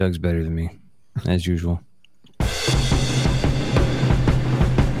Doug's better than me, as usual.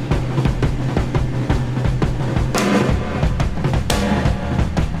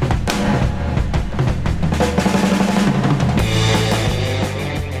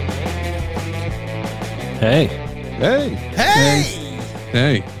 Hey. Hey. Hey.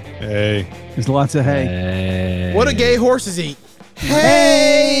 Hey. Hey. There's lots of hay. What do gay horses eat?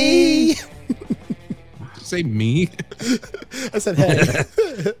 Hey. Say me. I said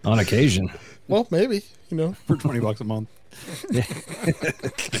hey. On occasion. Well, maybe, For $20 a month. I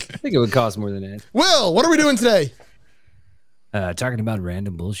think it would cost more than that. Will, what are we doing today? Talking about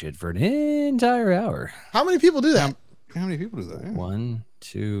random bullshit for an entire hour. How many people do that? How many people do that? Yeah. 1,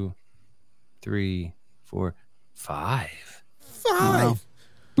 2, 3, 4, 5. 5.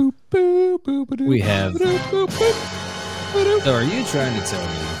 Boop, boop, boop, boop, We have. boop, boop, boop. So are you trying to tell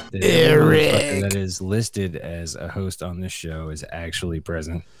me that every motherfucker that is listed as a host on this show is actually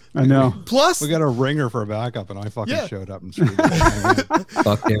present? I know. Plus, We got a ringer for a backup, and I fucking Yeah. showed up and screwed it.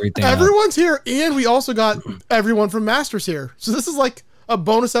 Fucked everything up. everyone's here, and we also got everyone from Masters here. So this is like a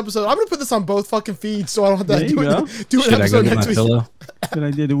bonus episode. I'm going to put this on both fucking feeds so I don't have There to you go. do an Should I go episode get my next week. pillow? Good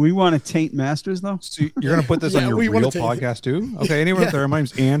idea. Do we want to taint Masters, though? So you're going to put this Yeah, on your we wanna real take- podcast, too? Okay, anyone out there? My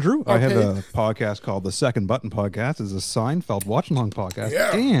name's Andrew. I have Okay. a podcast called The Second Button Podcast. It's a Seinfeld watch-along podcast.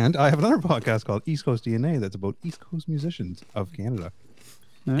 Yeah. And I have another podcast called East Coast DNA that's about East Coast musicians of Canada.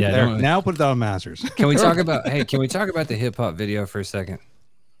 Yeah. There, don't- now put it on Masters. Can we talk about? Hey, can we talk about the hip hop video for a second?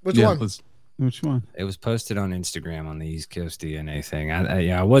 Which one? Which one? It was posted on Instagram on the East Coast DNA thing.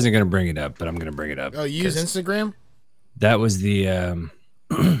 I wasn't gonna bring it up, but I'm gonna bring it up. Oh, you use 'cause Instagram? That was the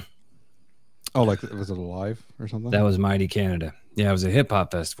Oh, like, was it alive or something? that was Mighty Canada. Yeah, it was a hip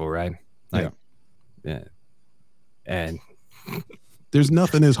hop festival, right? Yeah. And There's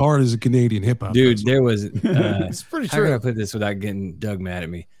nothing as hard as a Canadian hip hop. dude, there was. It's pretty How can I true. put this without getting Doug mad at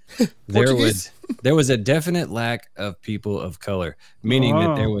me? Portuguese? There was a definite lack of people of color, meaning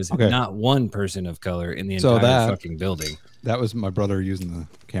that there was Okay. not one person of color in the So entire that- fucking building. That was my brother using the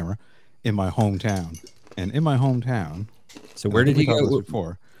camera in my hometown. And in my hometown, So where did he we talked go? about this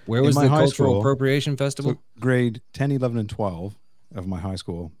before? Where in was my the high cultural school- appropriation festival? So grade 10, 11, and 12 of my high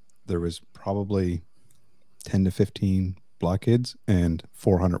school, there was probably 10 to 15 black kids and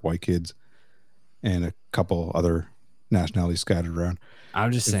 400 white kids and a couple other nationalities scattered around.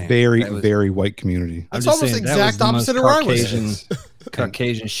 I'm just saying. Very, that was- very white community. I'm That's just almost saying, that exact was the most opposite of where I was. Caucasian,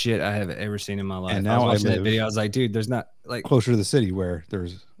 Caucasian shit I have ever seen in my life. And now I I was watching that live- video. I was like, dude, there's not like. Closer to the city where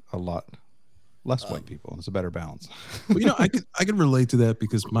there's a lot less white people. It's a better balance. Well, I could relate to that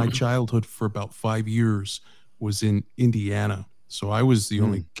because my childhood for about 5 years was in Indiana, so I was the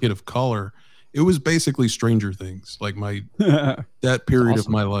only kid of color. It was basically Stranger Things, like that period of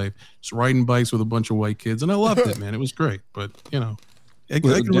awesome. my life. Just riding bikes with a bunch of white kids, and I loved it, man. It was great, but I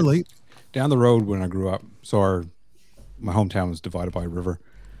can relate. Down the road when I grew up, so my hometown was divided by a river.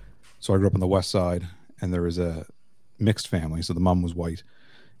 So I grew up on the west side, and there was a mixed family. So the mom was white,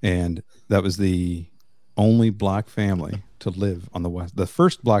 and that was the only black family to live on the west. The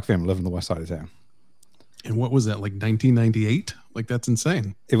first black family lived on the west side of town. And what was that, like 1998? Like, that's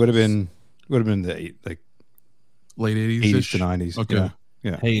insane. It would have been the Late 80s, 80s to 90s. Okay.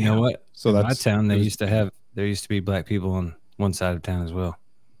 Yeah. Hey, you know what? So in my that's town, it was- there used to be black people on one side of town as well.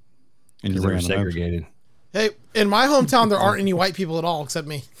 And 'Cause you they were ran them out. segregated. Hey, in my hometown, there aren't any white people at all except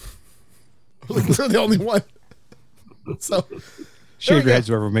me. Like, we're the only one. So, Shave we your heads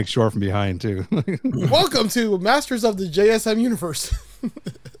over, make sure from behind too. welcome to Masters of the JSM Universe.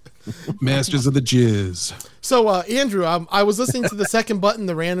 Masters of the Jizz. So, Andrew, I was listening to the Second Button,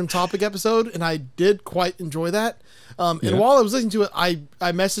 the random topic episode, and I did quite enjoy that. And while I was listening to it, I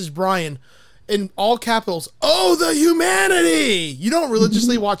messaged Brian in all capitals, "Oh, the humanity!" You don't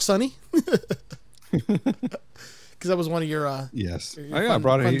religiously watch Sunny? Because that was one of your Yes. your I fun-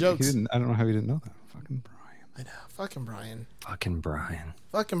 brought it. fun He jokes. didn't. I don't know how he didn't know that. Fucking Brian. I know, fucking Brian.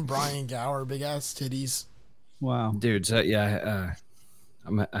 Fucking Brian. Gower, big ass titties. Wow. Dude, so yeah,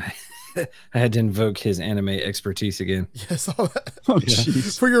 I had to invoke his anime expertise again. Yeah, I saw that. Oh,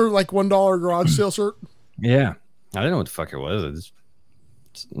 jeez. For your like $1 garage sale shirt. Yeah. I didn't know what the fuck it was.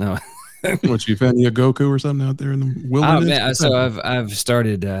 No. What, you found a Goku or something out there in the Oh, wilderness? man, so I've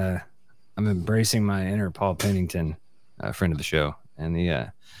started I'm embracing my inner Paul Pennington, friend of the show. And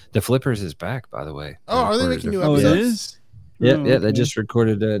the Flippers is back, by the way. Oh, are they making new Oh, it episodes? is? Yeah, Oh, yeah, they okay. just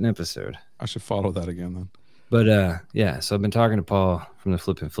recorded an episode. I should follow that again then. But yeah, so I've been talking to Paul from the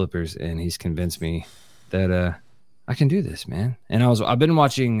Flippin' Flippers, and he's convinced me that I can do this, man. And I've been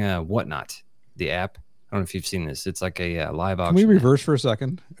watching Whatnot, the app. don't know if you've seen this. It's like a live Can auction. we reverse for a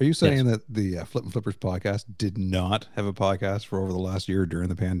second? Are you saying that the Flip and Flippers podcast did not have a podcast for over the last year during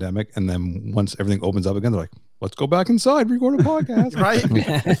the pandemic, and then once everything opens up again, they're like, "Let's go back inside, record a podcast."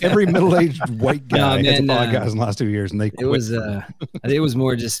 Right? Every middle-aged white guy has a man, podcast in the last 2 years, and they quit. It was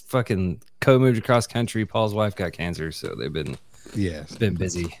more just fucking moved across country. Paul's wife got cancer, so they've been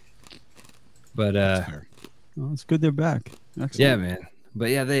busy. But Well, it's good they're back. Excellent. yeah, man.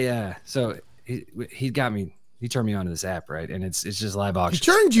 But yeah, they so he got me. He turned me on to this app, right? And it's just live He auctions.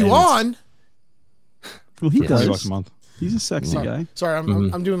 turned you And on. Well, he Yeah. $20 does. a month. He's a sexy guy. Sorry,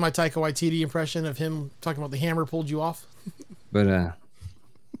 I'm doing my Taika Waititi impression of him talking about the hammer pulled you off. But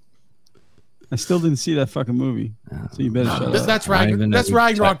I still didn't see that fucking movie, so you better shut up. That's I even know That's who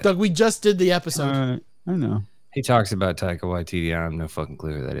Ragnarok, Taika- Doug. We just did the All episode. right, I know. he talks about Taika Waititi. I have no fucking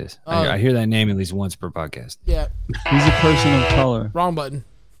clue who that is. Oh. I hear that name at least once per podcast. Yeah, He's a person of color. wrong button.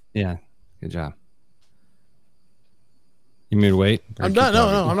 Yeah, good job. You mean to wait? Or I'm keep done. No,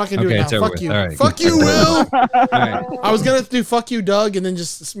 talking? no, I'm not gonna do Okay, it it's now. over Fuck with. you. All right. Fuck you, Will. All right. I was gonna do fuck you, Doug, and then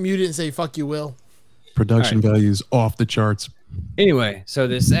just mute it and say fuck you, Will. Production All right. values off the charts. Anyway, so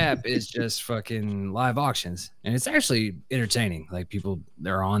this app is just fucking live auctions, and it's actually entertaining. Like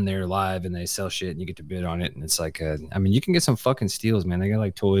they're on there live and they sell shit, and you get to bid on it. And it's like, I mean, you can get some fucking steals, man. They got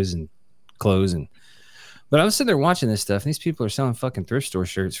like toys and clothes, but I was sitting there watching this stuff, and these people are selling fucking thrift store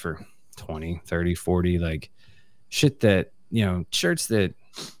shirts for 20, 30, 40, like shit that, shirts that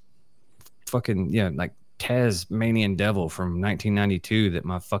fucking, like Tasmanian Devil from 1992 that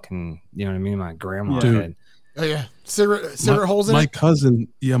my fucking, you know what I mean, my grandma Dude. had. Oh yeah, cigarette holes in my it. cousin,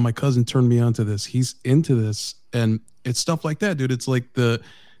 my cousin turned me on to this. He's into this, and it's stuff like that, dude. It's like the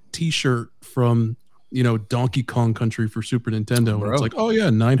T-shirt from Donkey Kong Country for Super Nintendo, and Bro. it's like, oh yeah,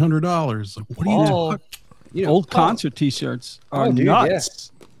 $900. Like, what are you Paul, doing? Old concert T-shirts are dude,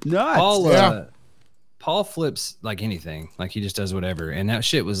 nuts. Nuts. Paul, Yeah. Paul flips like anything. Like he just does whatever. And that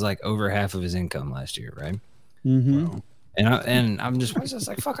shit was like over half of his income last year, right? Mm-hmm. Wow. And I'm just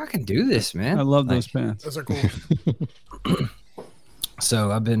like, fuck, I can do this, man. I love Like, those pants. Those are cool.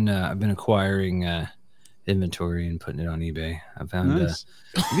 So I've been acquiring inventory and putting it on eBay. I found Nice.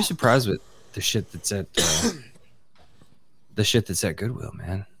 you'd be surprised with the shit that's at Goodwill,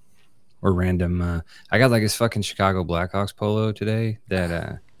 man. Or random. I got like this fucking Chicago Blackhawks polo today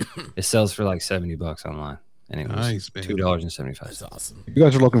that it sells for like $70 online, and it was Nice, man. $2.75. That's awesome. If you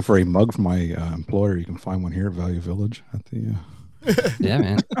guys are looking for a mug from my employer, you can find one here at Value Village at the. Yeah,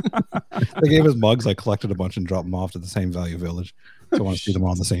 man. They gave us mugs. I collected a bunch and dropped them off to the same Value Village. So I want to see them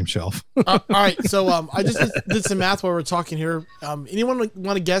on the same shelf. All right, so I just did some math while we're talking here. Anyone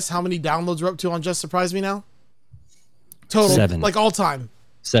want to guess how many downloads we're up to on Just Surprise Me now? Total, 7. like all time.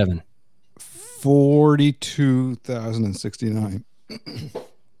 7. 42,069.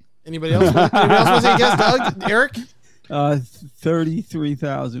 Anybody else? Anybody else want to take a guess? Doug, Eric?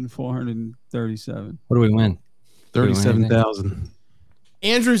 33,437. What do we win? 37,000.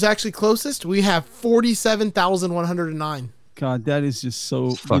 Andrew's actually closest. We have 47,109. God, that is just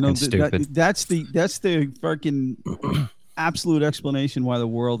so Fucking stupid. That's the fucking absolute explanation why the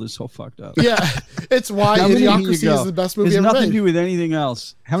world is so fucked up. Yeah, it's why Now, here you Idiocracy go. is the best movie It's ever nothing to made. do with anything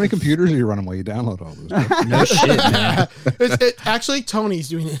else. How many computers are you running while you download all those? No shit, man. Actually, Tony's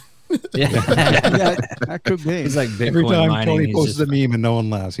doing it. Yeah. Yeah, that could be. He's like Bitcoin Every time mining. Tony he's posts just- a meme and no one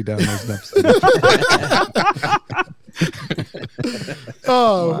laughs, he downloads an episode.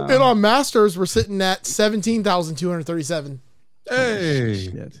 Oh, Wow. and on Masters, we're sitting at 17,237. Hey,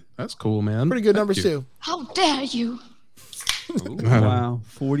 Shit. that's cool, man. Pretty good Thank numbers you. too. How dare you? Wow,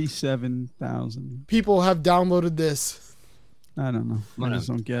 47,000. People have downloaded this. I don't know. I just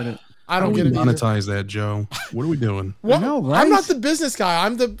don't get it. I How don't do get we it either. monetize that, Joe? What are we doing? What? I know, right? I'm not the business guy.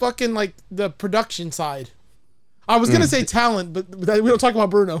 I'm the fucking like the production side. I was gonna say talent, but we don't talk about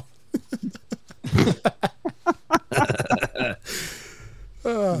Bruno.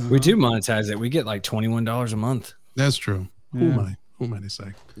 We do monetize it. We get like $21 a month. That's true. Who Yeah. am I? Who am I to say?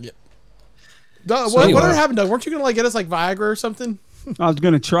 Doug, So what anyway. happened, Doug? Weren't you gonna like get us like Viagra or something? I was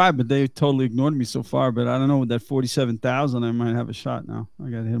gonna try, but they totally ignored me so far. But I don't know, with that 47,000, I might have a shot now. I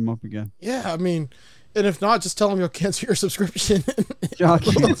gotta hit them up again. Yeah, I mean, and if not, just tell them you'll cancel your subscription.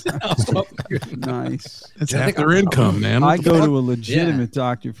 Nice. That's I half think their I'll- income, man. I What the go fuck? to a legitimate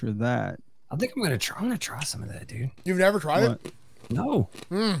doctor for that. I think I'm gonna try some of that, dude. You've never tried What? it? No,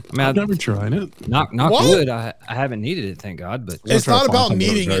 I mean, I've never tried it. knock What? wood. I haven't needed it, thank God. But It's try to not find about something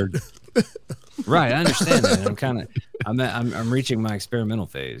needing absurd. it. right, I understand that. I'm reaching my experimental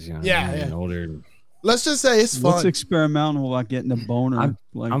phase. You know, Yeah, I'm getting yeah. older. Let's just say it's What's fun. experimental about getting a boner? I'm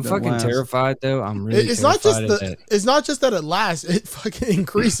that fucking lasts? terrified though. I'm really. It's not just terrified of that. it's not just that it lasts; it fucking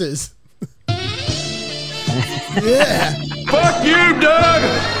increases. Yeah. Fuck you, Doug.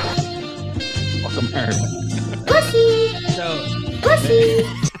 Fuck America.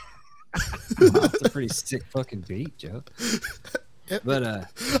 Wow, that's a pretty sick fucking beat, Joe. But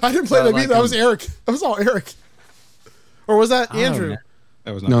I didn't play So, that like, beat. That was Eric. That was all Eric. Or was that Andrew?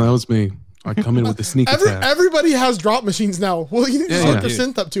 That was not No, that was me. I come in with the sneak attack. Everybody has drop machines now. Well, you need to hook the dude.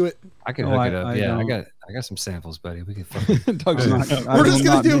 synth up to it. I can Oh, hook it up. I Yeah, don't. I got some samples, buddy. We can fucking Doug's I'm not- I We're will just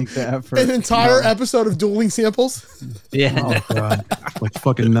gonna not do make the effort. an entire No. episode of dueling samples. yeah. Oh, God. Like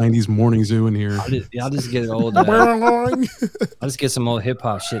fucking 90s morning zoo in here. I'll just get an old. Oh, I'll just get some old hip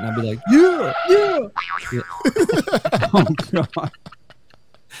hop shit, and I'll be like, Oh god!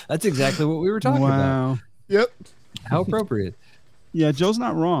 that's exactly what we were talking about. Wow. yep. How appropriate. Yeah, Joe's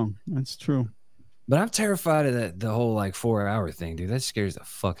not wrong. That's true. But I'm terrified of the whole like 4-hour thing, dude. That scares the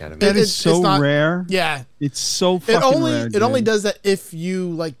fuck out of me. That is it's so not- rare. Yeah. It's so It fucking only rare. it only dude. does that if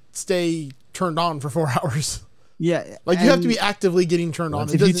you like stay turned on for 4 hours. Yeah, Like you have to and be actively getting turned on.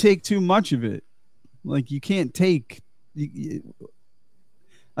 It If you doesn't- take too much of it, like you can't take.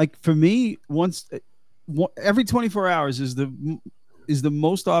 Like for me, every 24 hours is the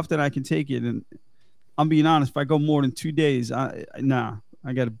most often I can take it, and I'm being honest. If I go more than 2 days, I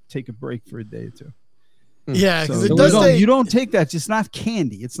got to take a break for a day or two. yeah, because So it you does don't, say you don't take that. It's not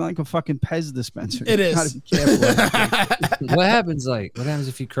candy. It's not like a fucking Pez dispenser. It You is. gotta be careful. What happens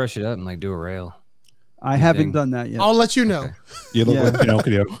if you crush it up and like do a rail? I haven't Thing. done that yet. I'll let you know. You look Yeah. like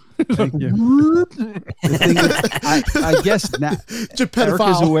Pinocchio. Thank you. The thing is, I guess now Eric is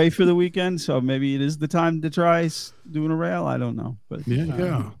Pedophile. away for the weekend, so maybe it is the time to try doing a rail. I don't know, but Yeah,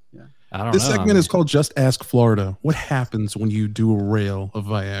 yeah. I don't This know. segment is called Just Ask Florida. What happens when you do a rail of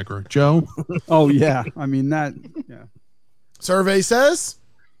Viagra? Joe? Oh yeah, I mean that. Yeah, Survey says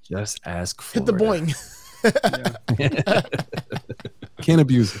just ask hit the Florida. boing. Can't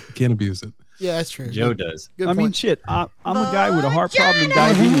abuse it. Can't abuse it. Yeah, that's true. Joe does. Good I mean point. shit. I'm a guy with a heart problem and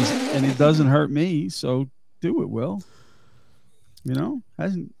diabetes, and it doesn't hurt me. So do it, Will. You know,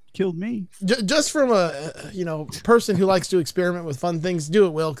 hasn't killed me. Just from a person who likes to experiment with fun things, do it,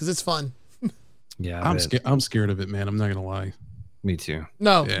 Will, because it's fun. Yeah, I'm scared. I'm scared of it, man. I'm not gonna lie. Me too.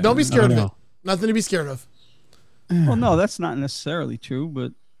 No, Yeah. don't be scared of No. it. Nothing to be scared of. Well, no, that's not necessarily true.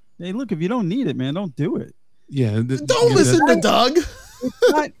 But hey, look, if you don't need it, man, don't do it. Yeah. Don't listen to Doug.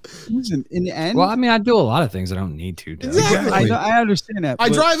 It's not, listen, in the end, Well, I mean, I do a lot of things I don't need to. Doug. Exactly. I understand that. I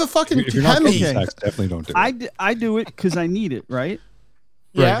but drive a fucking If you're not Hemi. getting Okay. sex, definitely don't do it. I do it because I need it, right?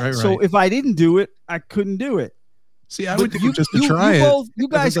 Yeah. Right. So if I didn't do it, I couldn't do it. See, I But would do it just to try you it. both, you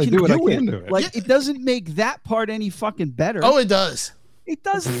guys As I can do it, I do can it. do it. Like it doesn't make that part any fucking better. Oh, it does. It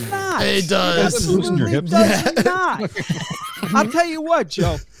does not. It does. Doesn't loosen your hips. It does not. I'll tell you what,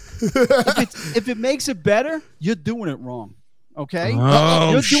 Joe. If it makes it better, you're doing it wrong. Okay?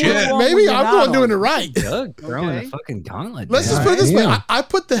 Oh, You're doing shit. it wrong when Maybe you're I'm the not one doing it on. right. Doug throwing Okay. a fucking gauntlet. Let's down. just put it this way. Yeah. I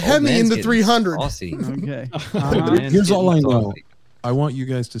put the Old Hemi in man's the getting 300. saucy. Okay. Old man's Here's all getting I know. saucy. I want you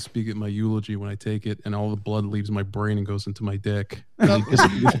guys to speak at my eulogy when I take it, and all the blood leaves my brain and goes into my dick. No. It's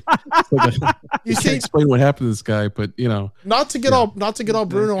like You I can't see, explain what happened to this guy, but not to get all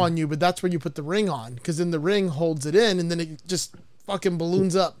Bruno on you, but that's where you put the ring on, because then the ring holds it in, and then it just fucking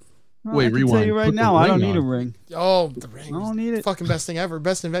balloons up. Wait, I can tell rewind. you right Put the now, I don't ring need a on. ring. Oh, the ring! I don't need it. Fucking best thing ever,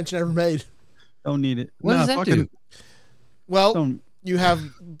 best invention ever made. Don't need it. What does that fucking- do? Well, Don't. you have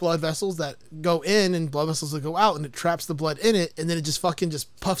blood vessels that go in and blood vessels that go out, and it traps the blood in it, and then it just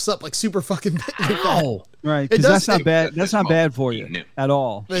puffs up like super fucking big. Ow. Right, It because does that's not take- bad. That's not bad for you at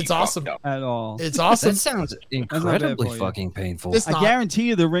all. It's awesome. At all. It's awesome. That sounds bad incredibly for you. fucking painful. It's I not. guarantee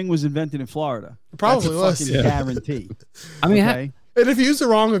you the ring was invented in Florida. Probably That's a was. fucking guarantee. I mean, Okay? And if you use it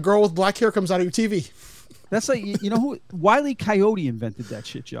wrong, a girl with black hair comes out of your TV. That's like you know who Wile E. Coyote invented that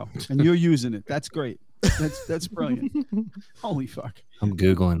shit, Joe, and you're using it. That's great. That's brilliant. Holy fuck! I'm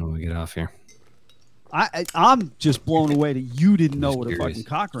googling when we get off here. I'm just blown away that you didn't know just what a curious. fucking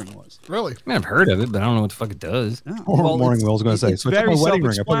cock ring was. Really? I mean, I've heard of it, but I don't know what the fuck it does. Yeah. Morning it's- Will's gonna say, it's "So I took very my wedding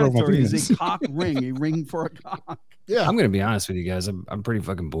ring, I put it over my self-explanatory. It's penis." a cock ring, a ring for a cock. Yeah. I'm gonna be honest with you guys. I'm pretty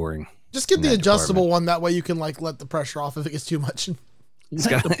fucking boring. Just get in the that adjustable one. That way you can like let the pressure off if it gets too much. It's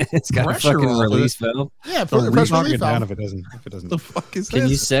got a pressure fucking off it. release valve. Yeah, put the Don't pressure knock relief it down valve. if it doesn't. the fuck is Can you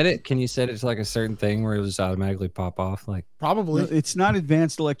this? set it? Can you set it to like a certain thing where it'll just automatically pop off? Like Probably. It's not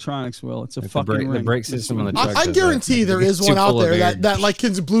advanced electronics, Will. It's a the fucking ring. brake system on the truck. I does guarantee that. there is It's one too out full of there air. that like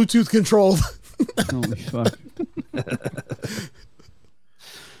can Bluetooth control. Holy fuck!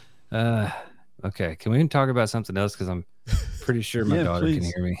 Okay, can we talk about something else? Because I'm pretty sure my Yeah, daughter can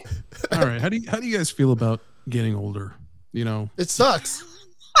please. hear me. All right. How do you guys feel about getting older? It sucks.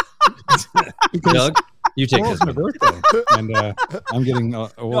 Because Doug, You take Well, this it's my one. birthday, and I'm getting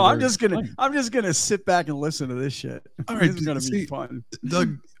older. No, I'm just gonna sit back and listen to this shit. All right, This is gonna be see, fun.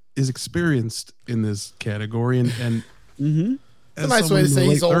 Doug is experienced in this category, and Mm-hmm. as a nice someone way to in the say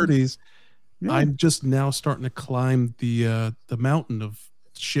he's late old. 30s, Yeah. I'm just now starting to climb the mountain of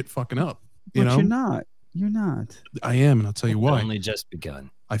shit fucking up. You But know, you're not. You're not. I am, and I'll tell you It's why. only just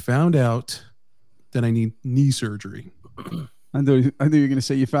begun. I found out that I need knee surgery. I thought you were going to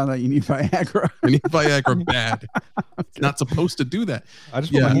say you found out you need Viagra. I need Viagra bad. It's not supposed to do that. I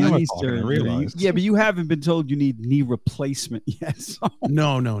just put my Yeah, hand on Knee my pocket and I surgery. realized. Yeah, but you haven't been told you need knee replacement yet. So.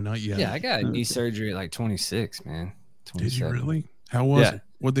 No, not yet. Yeah, I got knee Okay. surgery at like 26, man. Did you 27. really? How was Yeah. it?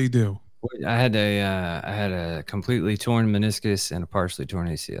 What'd they do? I had a completely torn meniscus and a partially torn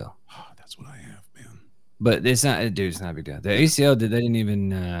ACL. Oh, that's what I have, man. But it's not, dude. It's not a big deal. The ACL they didn't even.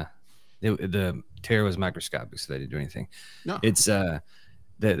 The tear was microscopic, so they didn't do anything. No. It's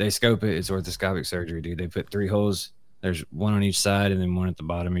they scope it. It's orthoscopic surgery, dude. They put 3 holes. There's one on each side, and then one at the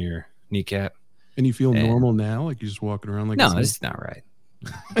bottom of your kneecap. And you feel And- normal now? Like you're just walking around like No, it's not right.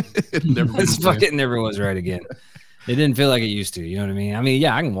 it never It's been the same. fucking never was right again. It didn't feel like it used to. You know what I mean? I mean,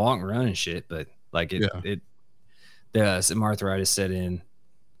 yeah, I can walk and run and shit, but like some arthritis set in.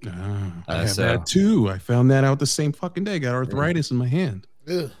 I have so- that too. I found that out the same fucking day. Got arthritis in my hand.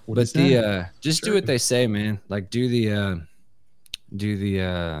 Ugh. What But is that? just do what they say, man. Like do the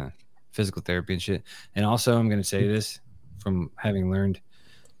physical therapy and shit. And also, I'm gonna say this from having learned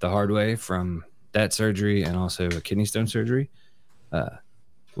the hard way from that surgery and also a kidney stone surgery.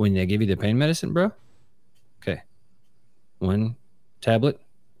 When they give you the pain medicine, bro. Okay, 1 tablet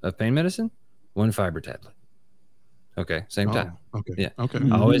of pain medicine, 1 fiber tablet. Okay, same time. Okay. Yeah. Okay.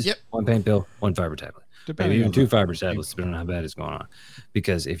 Mhm. Always Yep. 1 pain pill, 1 fiber tablet. Maybe Depending even on 2 the- fiber tablets, depending on how bad it's going on.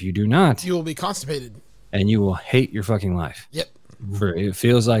 Because if you do not, You will be constipated. and you will hate your fucking life. Yep. It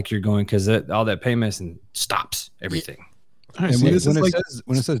feels like you're going because all that pain medicine stops everything. All right, And see, when, this when is it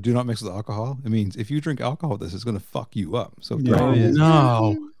like says do not mix with alcohol, it means if you drink alcohol with this, it's going to fuck you up. So Yeah. don't- Yeah.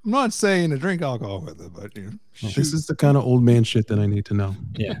 no. I'm not saying to drink alcohol with it, but This is the kind of old man shit that I need to know.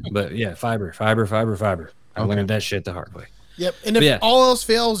 Yeah, but yeah, fiber. I Okay. learned that shit the hard way. Yep. And if Yeah. all else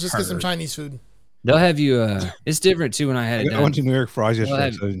fails, just get some Harder. Chinese food. They'll have you. It's different too when I had it I done went to New York Fries They'll yesterday.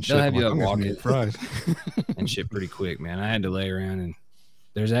 have- so I didn't they'll shit. have I'm you like, I'm gonna walk New it. York Fries. and shit pretty quick, man. I had to lay around and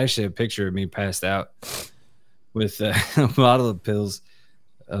there's actually a picture of me passed out with a bottle of pills,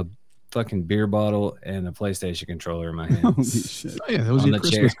 a fucking beer bottle, and a PlayStation controller in my Holy hands. shit. Oh, yeah, that was On your the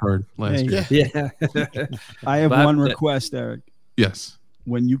Christmas chair. card last Hey. year. Yeah. Yeah. I have But one that- request, Eric. Yes.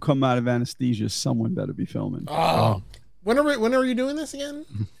 When you come out of anesthesia, someone better be filming. Oh. When are you doing this again?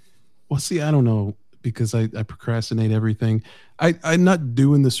 Well, see, I don't know because I procrastinate everything. I'm not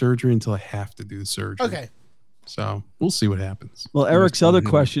doing the surgery until I have to do the surgery. Okay. So we'll see what happens. Well, Eric's other Mhm.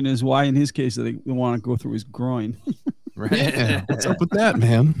 question is why, in his case, they want to go through his groin. Right. Yeah. What's up with that,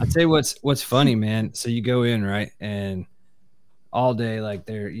 man? I'll tell you what's funny, man. So you go in, right, and all day, like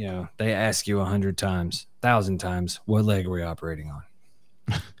they ask you 100 times, 1,000 times, what leg are we operating on?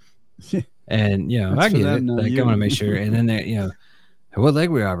 And That's I for get them, it. not Like, you. I want to make sure. And then they, what leg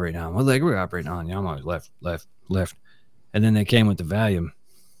we operating on? What leg we operating on? I'm always left. And then they came with the Valium,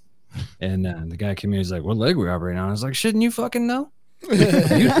 and the guy came in. He's like, "What leg we operating on?" I was like, "Shouldn't you fucking know?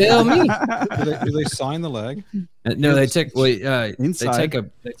 You tell me." do they sign the leg? No, they take Inside.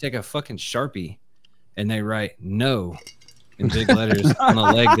 they take a fucking Sharpie and they write no in big letters on the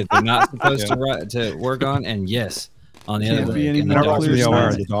leg that they're not supposed to work on, and yes on the Can't other be leg. any And more the When I was doctor in the clear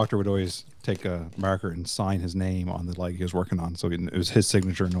OR, signs. the doctor would always take a marker and sign his name on the leg he was working on, so it was his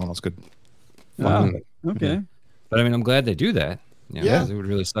signature. No one else could. Oh, find it. okay. But I mean, I'm glad they do that. Yeah. 'cause it would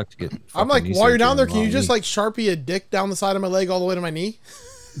really suck to get. I'm like, fucking knee while you're surgery down there, on can you the just wrong like Sharpie a dick down the side of my leg all the way to my knee?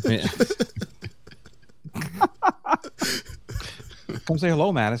 knee. Come say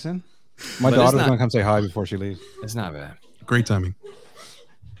hello, Madison. My But it's daughter's not- gonna come say hi before she leaves. It's not bad. Great timing.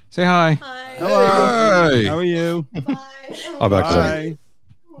 Say hi. Hi. Hello. Hey. How are you? Bye. I'll back to that. Hi.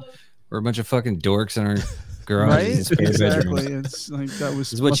 We're a bunch of fucking dorks in our garage. Right? In spare Exactly. bedrooms. It's like that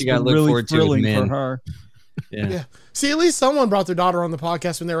was This is what must you gotta have look really forward to with thrilling men. for her. Yeah. Yeah. See, at least someone brought their daughter on the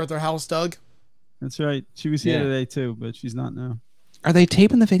podcast when they were at their house, Doug. That's right. She was here Yeah. today too, but she's not now. Are they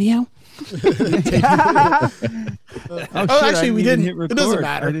taping the video? Oh, actually, we didn't. It doesn't record.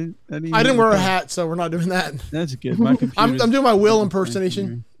 matter. I didn't I didn't wear a record. hat, so we're not doing that. That's good. My computer. I'm doing my Will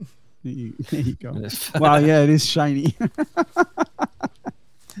impersonation. There you go. Wow, yeah, it is shiny.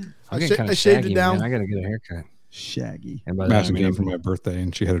 I'm getting kind I of shaved it shaggy, down. man. I gotta get a haircut. Shaggy. And by that, I Madison mean, came for my birthday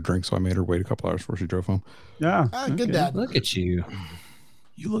and she had a drink, so I made her wait a couple hours before she drove home. Yeah. Ah, good okay. dad. look at you.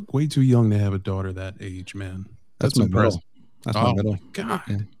 You look way too young to have a daughter that age, man. That's my impressive. middle. That's my Oh, middle.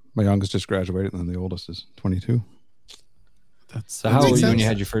 God. My youngest just graduated, and then the oldest is 22. So how old were makes you when you sense.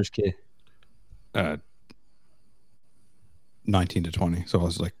 had your first kid? 19 to 20. So I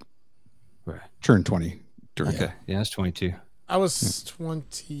was like, Right. turned 20. Okay. Yeah, that's 22. I was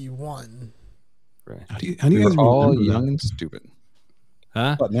 21. Right. How do you We guys were all remember that? young and stupid.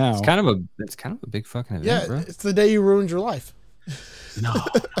 Huh? But now, It's kind of a big fucking event, Yeah, bro. it's the day you ruined your life. No.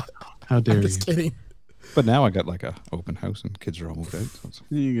 How dare I'm you? just kidding. but now I got like a open house and kids are all moved out. So it's,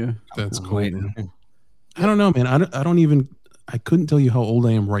 There you go. That's I'm cool. waiting. I don't know, man. I couldn't tell you how old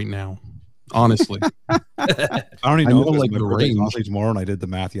I am right now. Honestly. I don't even I know, know, like like, my the birthday's range. honestly tomorrow, and I did the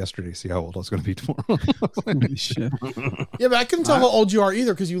math yesterday to see how old I was going to be tomorrow. Holy shit. Yeah, but I couldn't tell how old you are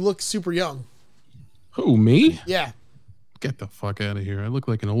either because you look super young. Who, me? Yeah. Get the fuck out of here. I look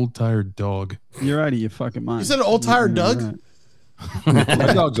like an old tired dog. You're out of your fucking mind. You said an old tired Yeah, Doug? right.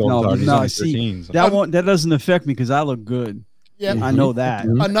 My dog's old. No, dog. He's no, only see, 13, so. That doesn't affect me because I look good. Yeah. I know that.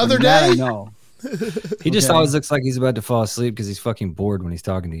 Another That I day? know. He just Okay. always looks like he's about to fall asleep because he's fucking bored when he's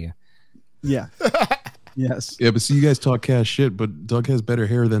talking to you. Yeah. Yes. Yeah, but see, you guys talk cash shit, but Doug has better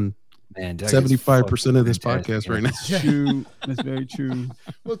hair than Man, Doug is 75% of this fucking podcast fantastic. right now. Yeah. True. That's very true.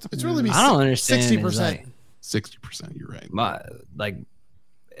 Well, it's really be I don't understand. 60%. is, like, 60%, you're right. like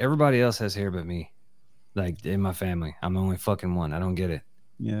everybody else has hair but me. Like in my family, I'm the only fucking one. I don't get it.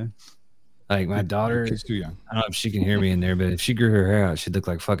 Yeah. Like my daughter, She's too young. I don't know if she can hear me in there, but if she grew her hair out, she'd look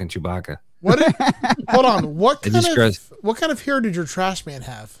like fucking Chewbacca. Hold on. What It kind just of grows- what kind of hair did your trash man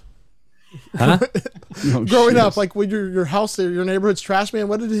have? Huh? No Growing shit. up, like when your house or your neighborhood's trash man,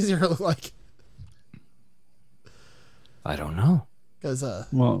 what did his hair look like? I don't know. Because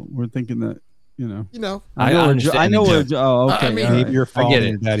Well, we're thinking that, you know. you know, I know understand I know the where. joke. Oh, okay. I mean, all right. Maybe you're I get following it.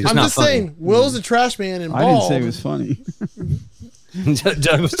 your daddy's. I'm not just funny. saying, Will's a trash man and I didn't bald. say it was funny.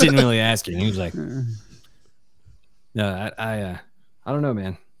 Doug was genuinely asking. He was like, "No, I don't know,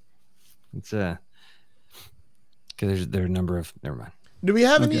 man. It's because there are a number of never mind. Do we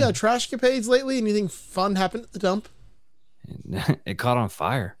have any Okay. trash capades lately? Anything fun happened at the dump? It caught on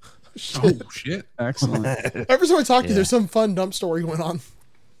fire. Oh, shit. Excellent. Every time I talk to you, Yeah. there's some fun dump story going on.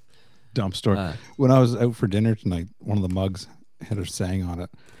 dump store. Uh, When I was out for dinner tonight, one of the mugs had a saying on it,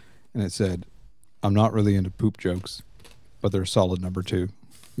 and it said, "I'm not really into poop jokes, but they're a solid number 2."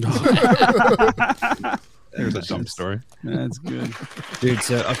 There's a dump story. That's good. Dude,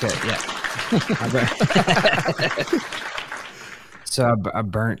 so okay, yeah. So I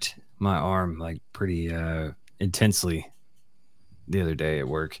burnt my arm like pretty intensely the other day at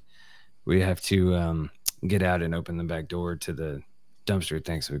work. We have to get out and open the back door to the dumpster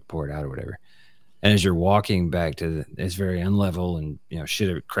thing so we can pour it out or whatever. And as you're walking back to it's very unlevel and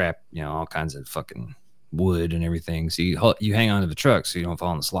shit of crap, all kinds of fucking wood and everything. So you hang on to the truck so you don't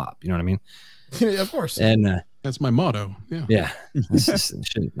fall in the slop. You know what I mean? Yeah, of course. And That's my motto. Yeah. yeah, shit,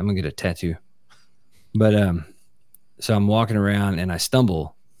 I'm gonna get a tattoo. But so I'm walking around and I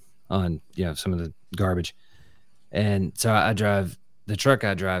stumble on some of the garbage, and so I drive the truck.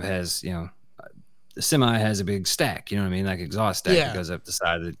 I drive has the semi has a big stack. You know what I mean, like exhaust stack Yeah. that goes up the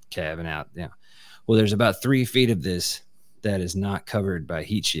side of the cab and out. Yeah. Well, there's about 3 feet of this that is not covered by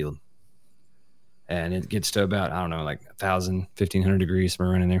heat shield, and it gets to about I don't know like 1,000, 1,500 degrees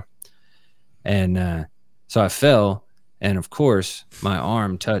somewhere around in there, and so I fell, and of course, my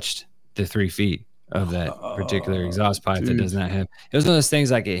arm touched the 3 feet of that particular exhaust pipe that dude. does not have. It was one of those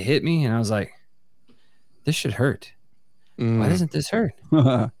things like it hit me, and I was like, "This should hurt. Why Mm. doesn't this hurt?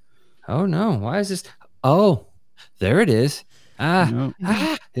 Oh no, why is this? Oh, there it is. Nope.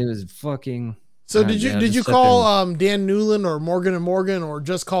 It was fucking." So God, did you yeah, did just you sat call Dan Newland or Morgan and Morgan or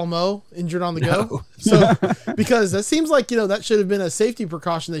just call Mo injured on the go? No. So because that seems like that should have been a safety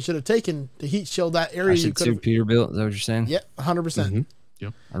precaution they should have taken to heat shield that I area. You should could sue have. Peterbilt. Is that what you're saying? Yeah, 100%. Mhm.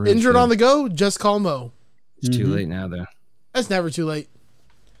 I really Injured should. on the go, just call Mo. It's too Mhm. late now though. That's never too late.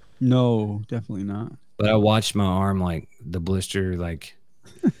 No, definitely not. But I watched my arm like the blister like.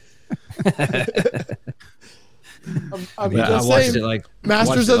 I'm I just watched saying, it like Masters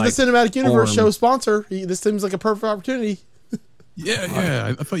watched it, of like, the Cinematic Universe form. show sponsor. This seems like a perfect opportunity.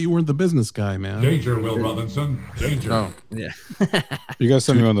 Yeah. I thought you weren't the business guy, man. Danger, Will Robinson. Danger. Oh, Yeah. You guys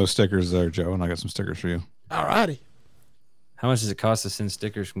send me one of those stickers there, Joe, and I got some stickers for you. Alrighty. How much does it cost to send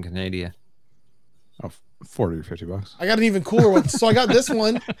stickers from Canada? Oh, 40 or 50 bucks. I got an even cooler one. So I got this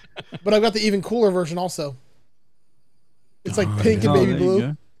one, but I've got the even cooler version also. It's like pink and Oh, baby there you blue.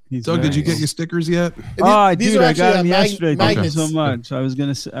 go. He's Doug, did you nice. get your stickers yet? And Oh, these dude, are I got actually, him yesterday. Thank you magnets. so much. I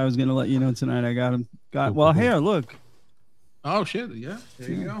was gonna let you know tonight. I got him. Well, here, look. Oh, shit. Yeah.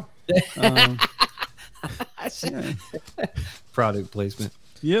 There you go. Um, yeah. Product placement.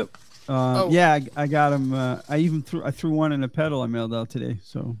 Yep. Yeah, I got him. I threw one in a pedal I mailed out today.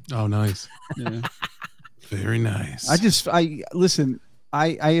 So. Oh, nice. Yeah. Very nice. Listen.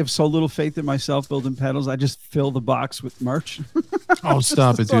 I have so little faith in myself building pedals. I just fill the box with merch. Oh,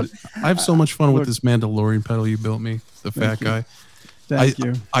 stop it, dude! I have so much fun with this Mandalorian pedal you built me. The fat guy. Thank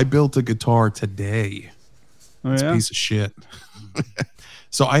you. I built a guitar today. Oh, It's a piece of shit.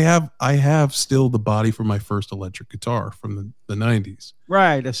 So I have still the body from my first electric guitar from the 90s.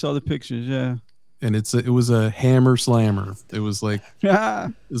 Right. I saw the pictures. Yeah. And it was a hammer slammer. It was like Yeah.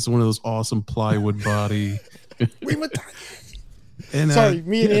 it's one of those awesome plywood body. And, Sorry,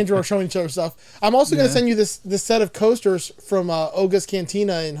 me and Andrew are showing each other stuff. I'm also going to send you this set of coasters from Oga's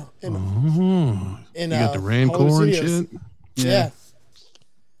Cantina in you got the Rancor and shit. Yeah.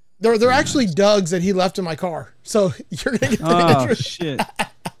 They're actually Doug's that he left in my car. So you're going to get the interest. Shit.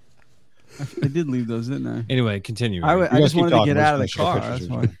 I did leave those, didn't I? Anyway, continue. I just wanted to get out of the car. That's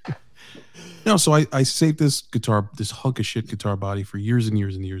why. No, so I saved this hunk of shit guitar body for years and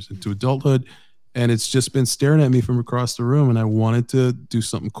years and years into adulthood. And it's just been staring at me from across the room. And I wanted to do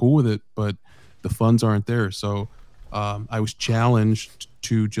something cool with it, but the funds aren't there. So I was challenged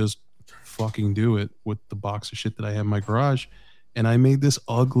to just fucking do it with the box of shit that I have in my garage. And I made this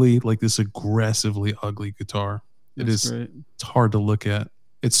aggressively ugly guitar. It's hard to look at.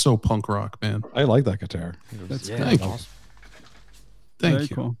 It's so punk rock, man. I like that guitar. Thank you. Awesome. Thank Very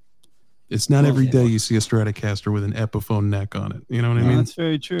you. Cool. It's not every day you see a Stratocaster with an Epiphone neck on it. You know what I mean? That's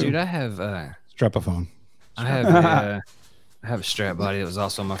very true. Dude, I have Strapaphone. I have a strap body that was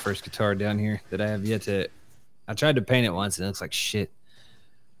also my first guitar down here that I have yet to. I tried to paint it once and it looks like shit.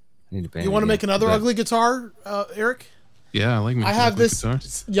 I need to paint. You want to make another ugly guitar, Eric? Yeah, I like making I have ugly this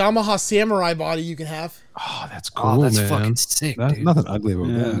guitars. Yamaha Samurai body you can have. Oh, that's cool, that's man. fucking sick, That's dude. nothing ugly about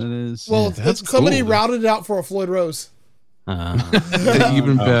Yeah, that. that is. Well, that's somebody cool, man. routed it out for a Floyd Rose.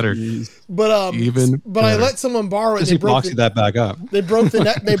 Even better. But I let someone borrow it. Just They he broke, boxy that back up. they broke the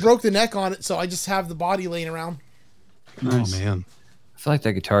neck. They broke the neck on it, so I just have the body laying around. Nice. Oh man. I feel like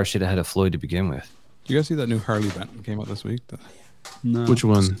that guitar should have had a Floyd to begin with. Do you guys see that new Harley Benton came out this week? No. Which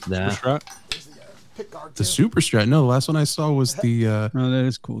one? Nah. Strat? The Super Strat. No, the last one I saw was the Oh, that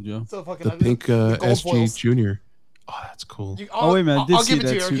is cool, Joe. So fucking the pink gold SG foils. Junior. Oh, that's cool. Oh, wait a minute, I did I'll see give it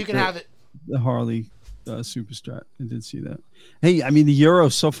to that you. You can super- have it. The Harley Super Strat. I did see that. Hey, I mean, the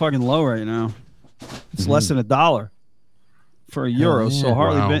euro's so fucking low right now. It's less than $1 for a euro. So yeah.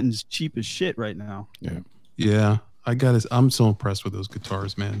 Harley Wow. Benton's cheap as shit right now. Yeah, I'm so impressed with those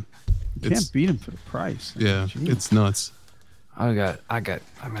guitars, man. You can't beat them for the price. Yeah, Jeez. it's nuts. I've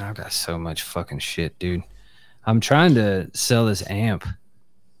got so much fucking shit, dude. I'm trying to sell this amp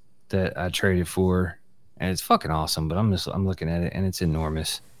that I traded for, and it's fucking awesome. But I'm looking at it, and it's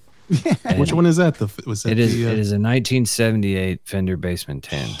enormous. And Which one is that? Was that It is. the, It is a 1978 Fender Bassman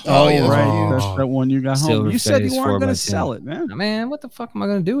 10. Oh, yeah, right. Oh. That's that one you got home. Silver You said face, you weren't 4x10. going to sell it, man. Man, what the fuck am I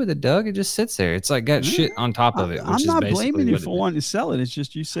gonna do with it, Doug? It just sits there. It's like got shit on top of it. Which I'm is not basically blaming you what it for is. wanting to sell it. It's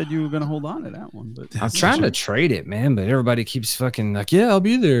just you said you were going to hold on to that one. But I'm trying to trade it, man, but everybody keeps fucking like, yeah, I'll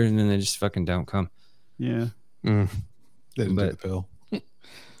be there, and then they just fucking don't come. yeah. Mm, They didn't But- take the pill.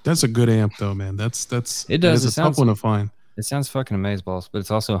 that's a good amp though, man. That's It does. It's It a tough sounds- one to find. It sounds fucking amazeballs, but it's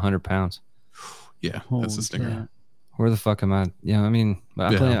also 100 pounds. Yeah, Holy that's a stinger. crap. Where the fuck am I? Yeah, I mean,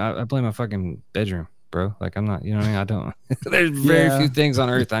 I Yeah. play my fucking bedroom, bro. Like I'm not, you know what I mean? I don't. There's very Yeah. few things on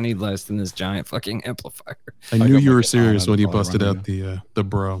earth I need less than this giant fucking amplifier. I I knew got you my were guitar serious and when you I'd probably busted run out the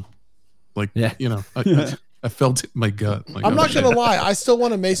bro. Like, Yeah. you know, I felt it in my gut. Like, I'm oh, not shit. gonna lie. I still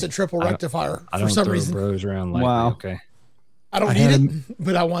want a Mesa triple I don't- rectifier I for don't some throw reason. bros around lightly. Wow. Okay. I don't I need had it,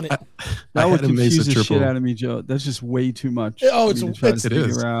 but I want it. That I would had a Mesa confuse the shit triple. out of me, Joe. That's just way too much. Oh, for me to try to it figure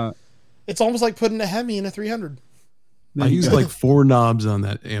is. out. It's almost like putting a Hemi in a 300. There I you used go. like 4 knobs on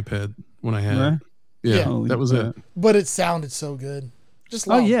that amp head when I had Right? it. Yeah, Yeah. Holy that was crap. it. But it sounded so good. Just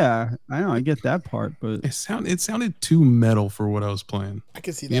Oh loud. yeah, I know. I get that part, but It sounded too metal for what I was playing. I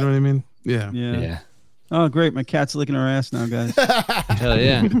can see that. You know what I mean? Yeah. yeah. Yeah. Oh great, my cat's licking her ass now, guys. Hell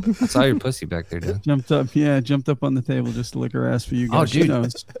yeah. I saw your pussy back there, dude. Jumped up on the table just to lick her ass for you guys. Oh, She dude.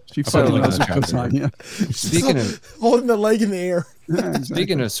 knows. She thought fucking you knows liked what the goes cat on. Yeah. Speaking of Holding the leg in the air. Yeah, exactly.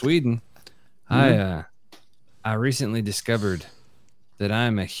 Speaking of Sweden, I recently discovered that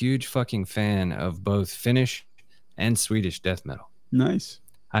I'm a huge fucking fan of both Finnish and Swedish death metal. Nice.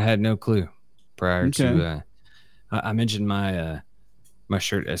 I had no clue prior Okay. to. I mentioned my my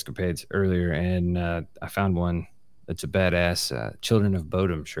shirt escapades earlier, and I found one that's a badass Children of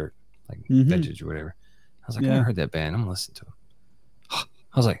Bodom shirt, like Mhm. vintage or whatever. I was like, I Yeah. never heard that band. I'm gonna listen to them.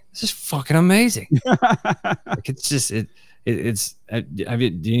 I was like, this is fucking amazing. Like it's just it's. Do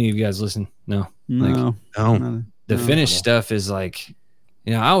any of you guys listen? No. No. No. not- The no. Finnish stuff is like,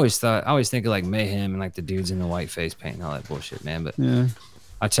 You know, I always think of like Mayhem and like the dudes in the white face paint and all that bullshit, man. But Yeah.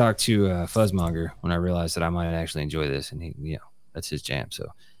 I talked to Fuzzmonger when I realized that I might actually enjoy this, and he, you know, that's his jam.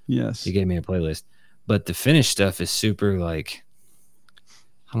 So Yes. he gave me a playlist. But the Finnish stuff is super like,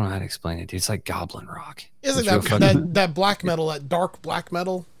 I don't know how to explain it, dude. It's like goblin rock. Isn't It's real that black metal, that dark black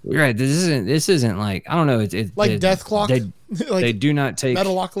metal? Right. This isn't like, I don't know. Like Death Clock? They Like do not take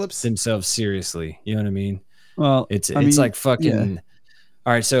Metalocalypse? themselves seriously. You know what I mean? Well, It's I mean, like fucking. yeah.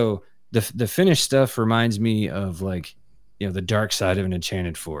 All right, so the Finnish stuff reminds me of like, you know, the dark side of an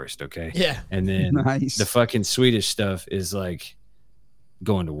enchanted forest. Okay. Yeah. And then Nice. the fucking Swedish stuff is like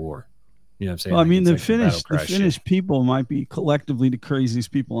going to war. You know what I'm saying? Well, I Like, mean, it's the like battle Finnish cry shit. people might be collectively the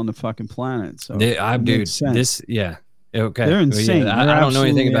craziest people on the fucking planet. So Dude, it makes sense. this, yeah. Okay. They're Well, insane. yeah, They're I don't know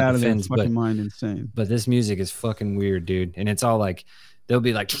anything absolutely about out the of their Finns, fucking but mind insane. this music is fucking weird, dude. And it's all like, they'll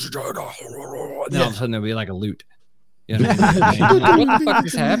be like, and then all of a sudden there'll be like a lute. You know what I mean? What the fuck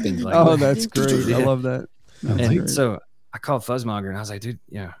just happened? Like, Oh, that's great. Yeah. I love that. That's And great. so I called Fuzzmonger and I was like, dude,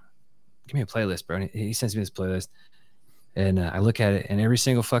 yeah, give me a playlist, bro. And he sends me this playlist. And I look at it, and every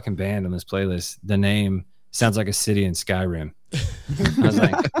single fucking band on this playlist, the name sounds like a city in Skyrim. I was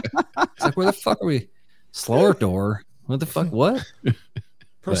like, where the fuck are we? Slower door. What the fuck? What?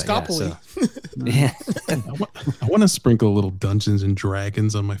 Proscopoli. Yeah. I want to sprinkle a little Dungeons and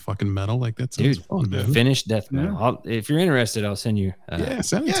Dragons on my fucking metal. Like that sounds Dude, fun, man. Finnish death metal. If you're interested, I'll send you. Yeah,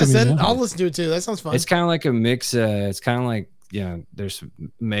 send it Yeah, to me. now. I'll listen to it too. That sounds fun. It's kind of like a mix. It's kind of like, you know, there's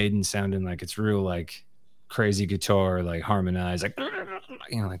Maiden sounding like it's real, like crazy guitar, like harmonized, like,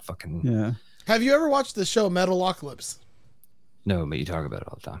 you know, like fucking. Yeah. Have you ever watched the show Metalocalypse? No, but you talk about it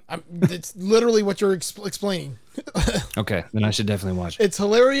all the time. It's literally what you're explaining. Okay, then I should definitely watch it. It's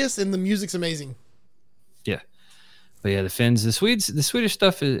hilarious and the music's amazing. Yeah, but yeah, the Finns, the Swedish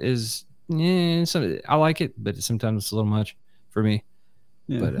stuff is yeah. I like it, but sometimes it's a little much for me.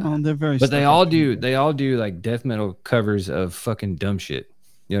 Yeah. But, Well, they're very. But they stuck all up. do like death metal covers of fucking dumb shit.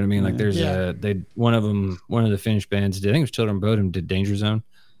 You know what I mean? Like there's Yeah. one of the Finnish bands did. I think it was Children of Bodom did Danger Zone,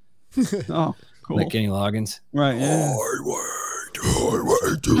 Oh, cool. like Kenny Loggins. Right. Yeah.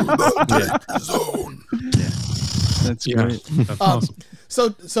 That's Yeah, great. that's awesome.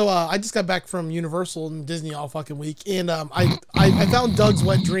 So I just got back from Universal and Disney all fucking week, and I found Doug's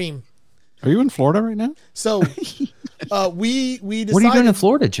Wet Dream. Are you in Florida right now? So we decided. What are you doing in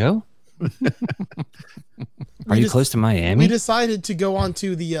Florida, Joe? Are you just- close to We Miami? decided to go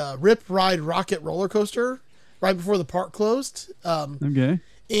onto the Rip Ride Rocket roller coaster right before the park closed. Okay.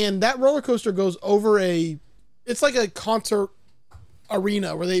 And that roller coaster goes over it's like a concert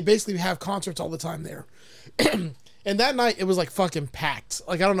arena where they basically have concerts all the time there. And that night it was like fucking packed.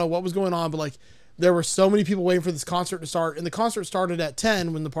 Like I don't know what was going on, but like there were so many people waiting for this concert to start, and the concert started at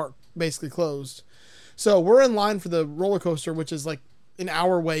 10 when the park basically closed. So we're in line for the roller coaster, which is like an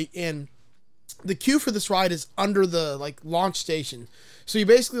hour wait, and the queue for this ride is under the like launch station. So you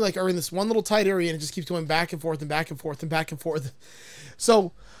basically like are in this one little tight area, and it just keeps going back and forth and back and forth and back and forth.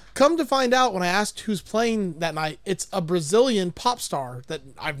 So come to find out, when I asked who's playing that night, it's a Brazilian pop star that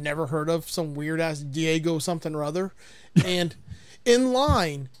I've never heard of, some weird ass Diego something or other. And in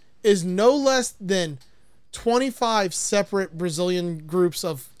line is no less than 25 separate Brazilian groups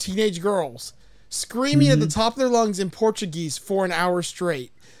of teenage girls screaming at the top of their lungs in Portuguese for an hour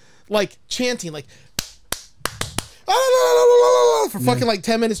straight. Like chanting, like for fucking like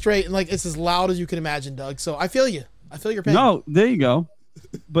 10 minutes straight, and like it's as loud as you can imagine, Doug. So I feel you. I feel your pain. No, there you go.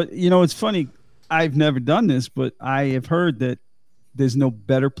 But you know, it's funny. I've never done this, but I have heard that there's no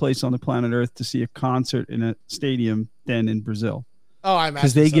better place on the planet Earth to see a concert in a stadium than in Brazil, Oh, I imagine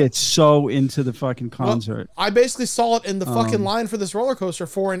because they so. get so into the fucking Well, concert. I basically saw it in the fucking line for this roller coaster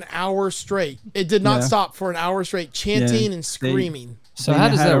for an hour straight. It did not Yeah. stop for an hour straight, chanting Yeah, and screaming. So They how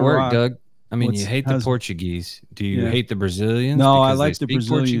does had that a work, rock. Doug? I mean, What's- you hate the how's- Portuguese. Do you Yeah. hate the Brazilians? No, I because they like the speak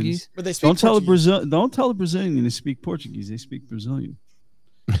Brazilians. Portuguese? But they speak Don't tell Portuguese. Don't tell the Brazilian they speak Portuguese. They speak Brazilian.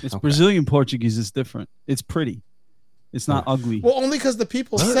 It's Okay. Brazilian Portuguese. It's different. It's pretty. It's not ugly. Well, only because the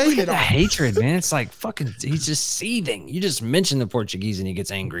people say Look it. at the hatred, man. It's like fucking. He's just seething. You just mention the Portuguese and he gets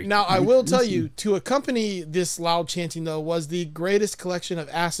angry. Now, I will tell you, to accompany this loud chanting, though, was the greatest collection of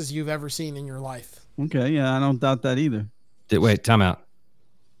asses you've ever seen in your life. Okay, yeah, I don't doubt that either. Wait, time out.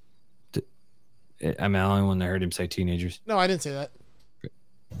 I'm the only one that heard him say teenagers. No, I didn't say that.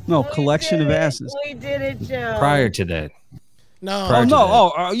 No, collection of asses. We did it, Joe. Prior to that, No. Prior Oh to no!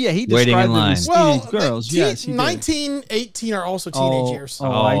 that. Oh, yeah, he Waiting described in them as line. teenage girls. the Yes, he did. 19, 18 are also teenage years. Oh,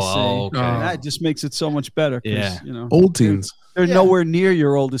 I see. Oh, okay. That just makes it so much better. 'Cause, Yeah. you know, Old teens. they're Yeah. nowhere near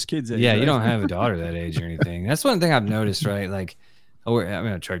your oldest kids. Age, yeah, you right? don't have a daughter that age or anything. That's one thing I've noticed, right? Like, I'm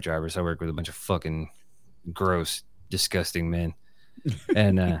a truck driver, so I work with a bunch of fucking gross, disgusting men.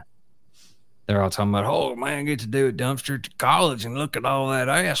 And they're all talking about, oh man, get to do a dumpster to college and look at all that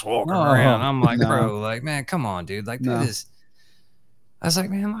ass walking around. I'm like, bro, like, man, come on, dude. Like, that is. I was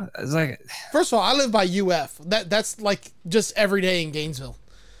like, man, I was like, first of all, I live by UF. That's like just every day in Gainesville.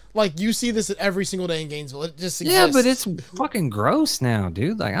 Like, you see this every single day in Gainesville. It just exists. Yeah, but it's fucking gross now,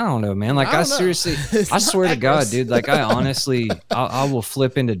 dude. Like, I don't know, man. Like, I seriously, I swear to God, dude. Like, I honestly, I will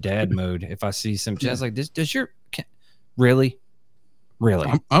flip into dad mode if I see some. I was like, does your really?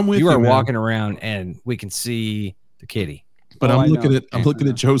 I'm with you. You are man. walking around and we can see the kitty. But I'm looking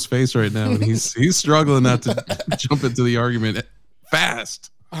at Joe's face right now, and he's struggling not to jump into the argument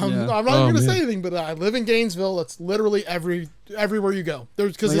fast. I'm not going to say anything, but I live in Gainesville. It's literally everywhere you go.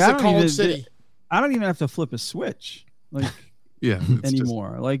 Because it's a college city. I don't even have to flip a switch, like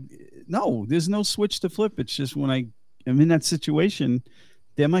anymore. Like, no, there's no switch to flip. It's just when I'm in that situation,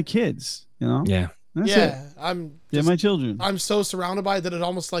 they're my kids. You know. Yeah. That's it. They're my children. I'm so surrounded by it that it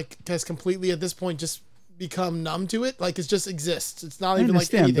almost like has completely at this point just become numb to it. Like, it just exists. It's not even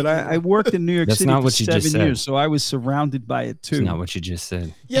like anything. But I worked in New York That's City not for what you just 7 said. years, so I was surrounded by it too. That's not what you just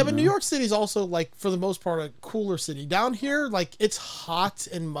said. Yeah, but New York City is also, like, for the most part, a cooler city. Down here, like, it's hot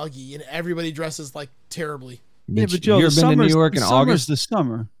and muggy, and everybody dresses like terribly. Yeah, but Joe, you ever been to New York in August? The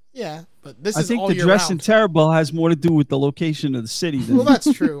summer. Yeah, but this I is think all the year dressing round. terrible has more to do with the location of the city. Than Well,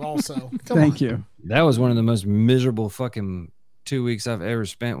 that's true. Also, Thank you. That was one of the most miserable fucking 2 weeks I've ever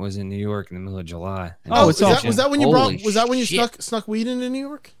spent. Was in New York in the middle of July. Was that when you snuck weed into New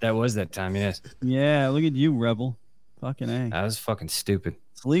York? That was that time. Yes. Yeah, look at you, rebel. Fucking A. That was fucking stupid.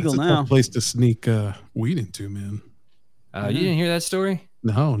 It's legal That's a now. tough place to sneak weed into, man. You didn't hear that story?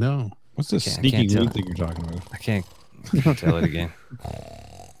 No. What's this I sneaky can't weed thing you're talking about? I can't tell it again.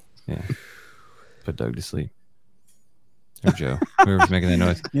 Yeah. Put Doug to sleep. Or Joe. Whoever's making that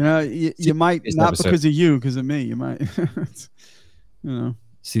noise. You know, you might This not episode. because of you, because of me. You might. You know.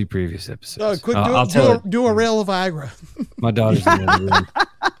 See previous episodes. Quick, I'll tell it. do a rail of Viagra. My daughter's in the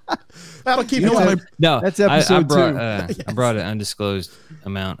room. That'll keep You you know alive. what No, That's episode 2. I brought an undisclosed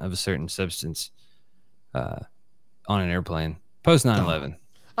amount of a certain substance on an airplane post 9/11.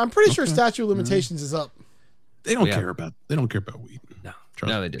 I'm pretty sure statute of limitations is up. They don't Yeah. care about weed. No, Trust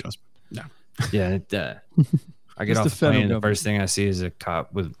no, me, they did. trust me. No. Yeah, I get It's off the the federal plane. The government. first thing I see is a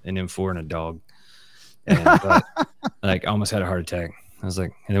cop with an M4 and a dog. And but, like, I almost had a heart attack. I was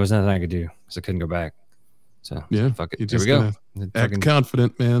like, and there was nothing I could do, so I couldn't go back. So Yeah, fuck it. you There we just go. gotta Fucking Act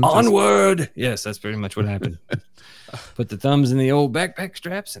confident, man. onward. Yes, that's pretty much what happened. Put the thumbs in the old backpack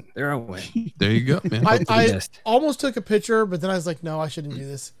straps, and there I went. There you go, man. I best. almost took a picture, but then I was like, no, I shouldn't do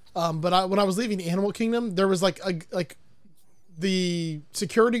this. But when I was leaving Animal Kingdom, there was like the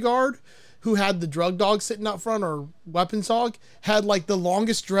security guard who had the drug dog sitting out front, or weapons dog, had like the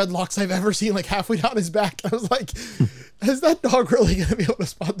longest dreadlocks I've ever seen, like halfway down his back. I was like, is that dog really going to be able to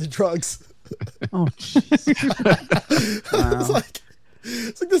spot the drugs? Oh, jeez.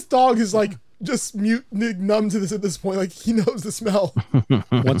 It's like this dog is like just mute, numb to this at this point. Like, he knows the smell.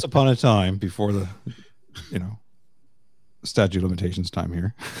 Once upon a time, before the, statute of limitations time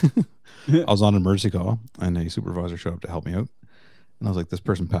here, I was on an emergency call, and a supervisor showed up to help me out. And I was like, this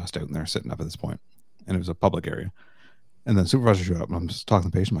person passed out, and they're sitting up at this point, and it was a public area. And then the supervisor showed up, and I'm just talking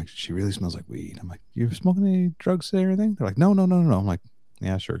to the patient. I'm like, she really smells like weed. I'm like, you smoking any drugs today or anything? They're like, no. I'm like,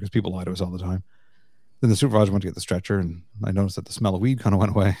 yeah, sure, because people lie to us all the time. Then the supervisor went to get the stretcher, and I noticed that the smell of weed kind of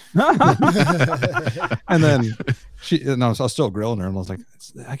went away. And then I was still grilling her, and I was like,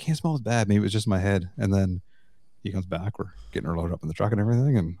 I can't smell as bad. Maybe it was just my head. And then he comes back. We're getting her loaded up in the truck and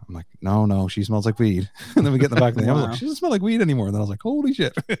everything. And I'm like, no, she smells like weed. And then we get in the back of the ambulance. Like, she doesn't smell like weed anymore. And then I was like, holy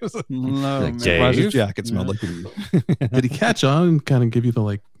shit. It was like, No, Like, man. Jay. supervisor's jacket smelled like weed. Did he catch on and kind of give you the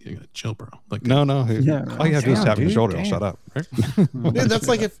like, you gotta chill, bro? Like, No. Yeah, All you have to do is Damn, tap me on the dude, shoulder. I'll damn. shut up. Right? Dude, that's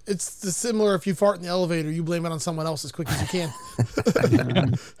like if it's similar if you fart in the elevator, you blame it on someone else as quick as you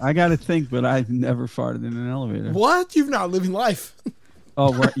can. I got to think, but I've never farted in an elevator. What? You've not living life.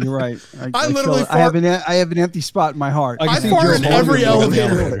 Oh, right, you're right. I literally I have an empty spot in my heart. I see fart Joe in holding every it, get in the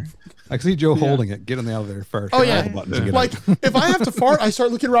elevator. I can see Joe holding it, get in the elevator first. Oh, hit yeah. all the buttons and get Like, out. if I have to fart, I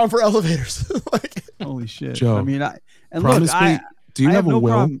start looking around for elevators. Like, Holy shit, Joe, I mean, promise me, do you I have a no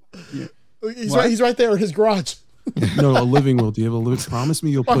will? problem. Yeah. he's right there in his garage. No, a living will. Do you have a living? Promise me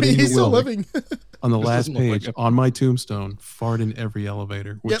you'll I put mean, in he's your still will living. on the This last doesn't look like page it. on my tombstone. Fart in every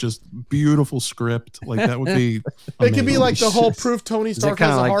elevator with Yep. just beautiful script. Like that would be. It could be amazing. like the whole proof Tony Is that Stark kind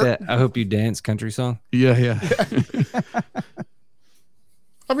has of a like heart. that I Hope You Dance country song? Yeah.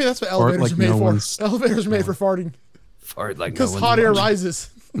 I mean, that's what Fart elevators like are made no for. one's- Elevators are made for farting Fart like no because one's hot air watching. rises.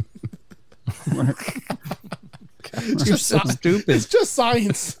 You're so stupid. It's just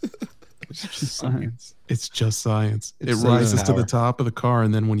science. Just science. It's just science. It's it rises to power. the top of the car,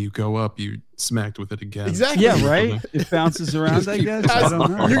 and then when you go up, you smacked with it again. Exactly. Yeah, right. It bounces around. I guess. I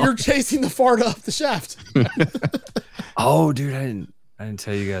don't know. You're chasing the fart up the shaft. Oh, dude, I didn't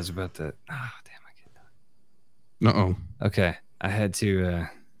tell you guys about that. Oh, damn, I can't. Uh-oh. Okay, I had to.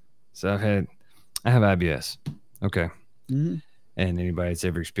 So I have IBS. Okay, Mm-hmm. and anybody that's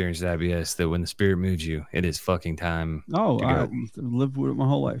ever experienced IBS, that when the spirit moves you, it is fucking time. Oh, to I go. lived with it my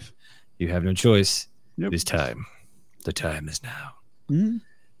whole life. You have no choice. Yep. It is time. The time is now. Mm-hmm.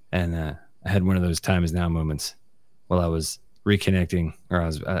 And I had one of those time is now moments while I was reconnecting, or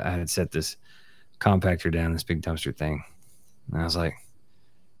I had set this compactor down, this big dumpster thing, and I was like,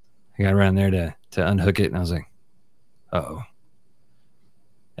 I got around there to unhook it, and I was like, uh-oh.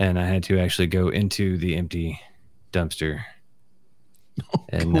 And I had to actually go into the empty dumpster.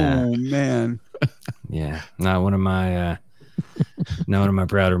 And Oh man. yeah, not one of my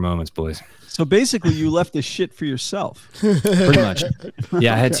prouder moments, boys. So basically, you left the shit for yourself. Pretty much.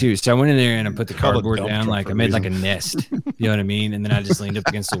 Yeah, I had to. So I went in there and I put the Call it cardboard dump down, truck like for I a made like a reason. nest. You know what I mean? And then I just leaned up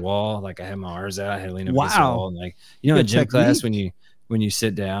against the wall, like I had my arms out. I had to lean up against the Wow. wall, and like in Good gym class technique. when you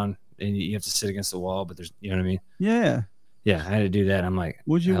sit down and you have to sit against the wall, but there's, you know what I mean? Yeah. Yeah, I had to do that. I'm like,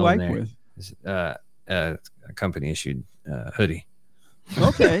 What'd you hell wipe in there. with? It's, a company issued hoodie.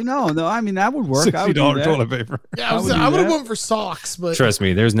 Okay, no. I mean that would work. I would do $60 that. toilet paper. Yeah, I would do I would have that. went for socks, but Trust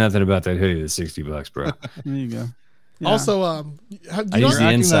me, there's nothing about that hoodie that's $60, bro. There you go. Yeah. also, I did you use not, the Acting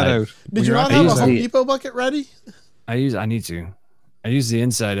that inside. out. did you When not you're have a acting- Home the- Depot bucket ready? I need to. I use the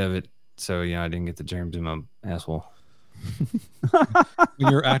inside of it, so I didn't get the germs in my asshole.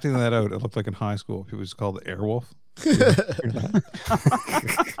 When you're acting that out, it looked like in high school. It was called the Airwolf.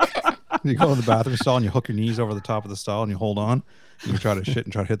 You go in the bathroom stall and you hook your knees over the top of the stall and you hold on. And you try to shit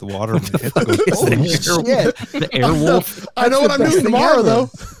and try to hit the water. And it goes, Holy shit. The Airwolf. I know what the I'm best doing thing tomorrow, ever. though.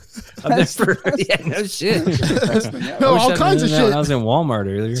 I've never. Yeah, no shit. No, I wish all I'd kinds of known that when shit. I was in Walmart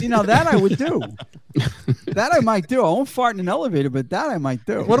earlier. See, now that I would do. That I might do. I won't fart in an elevator, but that I might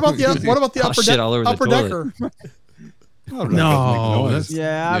do. What about the Oh, upper shit all over the upper toilet. decker? oh, No, noise. that's-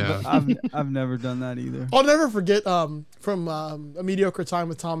 Yeah, Yeah. I've never done that either. I'll never forget from A Mediocre Time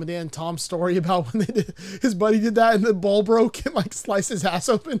with Tom and Dan, Tom's story about when his buddy did that and the ball broke and like sliced his ass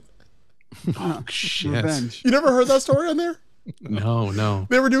open. Oh, shit. Revenge. You never heard that story on there? No.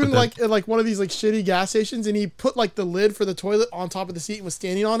 They were doing But like at like one of these like shitty gas stations, and he put like the lid for the toilet on top of the seat and was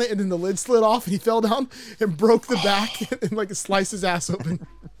standing on it, and then the lid slid off and he fell down and broke the back and like sliced his ass open.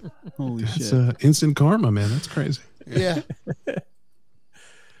 Holy That's shit. instant karma, man. That's crazy. Yeah.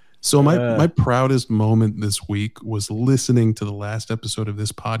 So my proudest moment this week was listening to the last episode of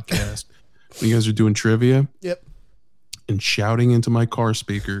this podcast. When you guys are doing trivia Yep. and shouting into my car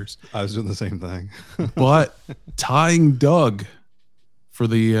speakers, I was doing the same thing. but tying Doug for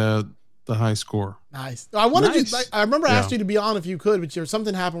the high score. Nice. I wanted Nice. you. Like, I remember I asked Yeah. you to be on if you could, but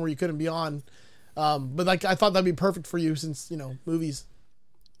something happened where you couldn't be on. But like I thought that'd be perfect for you since movies.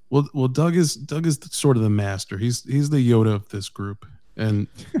 Well, Doug is sort of the master. He's the Yoda of this group, and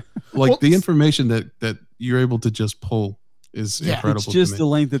like Well, the information that you're able to just pull is Yeah. incredible. It's just to the me.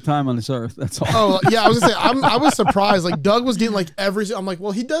 length of time on this earth. That's all. Oh yeah, I was gonna say I was surprised. Like Doug was getting like I'm like,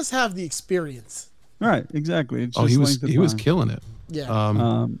 well, he does have the experience. Right, exactly. It's Oh, just he was length of he was time. killing it.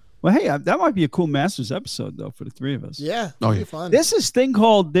 Yeah. Well, hey, that might be a cool Masters episode though for the three of us. Yeah. Oh, That'd yeah. be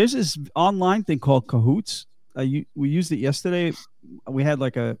fun. There's this online thing called Cahoots. We used it yesterday. We had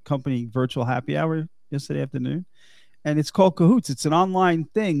like a company virtual happy hour yesterday afternoon, and it's called Cahoots. It's an online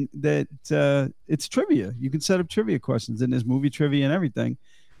thing that it's trivia. You can set up trivia questions, and there's movie trivia and everything,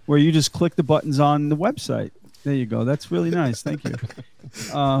 where you just click the buttons on the website. There you go. That's really nice. Thank you.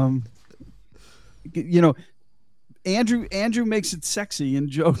 Andrew makes it sexy, and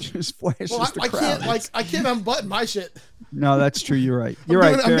Joe just flashes well, the I crowd. can't unbutton my shit. No, that's true. You're right. You're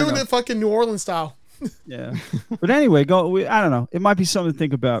right. I'm Fair doing enough. it fucking New Orleans style. Yeah, but anyway, I don't know. It might be something to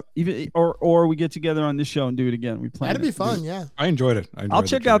think about. Even or we get together on this show and do it again. We plan. That'd be it. fun. Yeah. I enjoyed it. I'll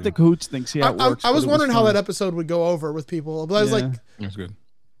check out the Cahoots thing. See how it works. I was but it wondering how fun. that episode would go over with people, but I was Yeah. like, It was good.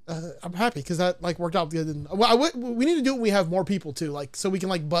 I'm happy because that like worked out good. And we need to do it when we have more people too, like so we can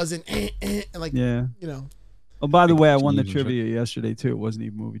like buzz in and like Yeah. . Oh, by the way, I won the Steve and trivia yesterday too. It wasn't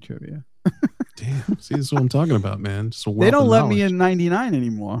even movie trivia. Damn, see, this is what I'm talking about, man. Just a They wealth don't of let me knowledge. in 99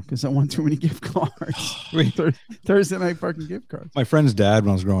 anymore because I won too many gift cards. Thursday night fucking gift cards. My friend's dad,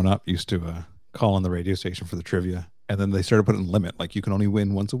 when I was growing up, used to call on the radio station for the trivia, and then they started putting a limit, like you can only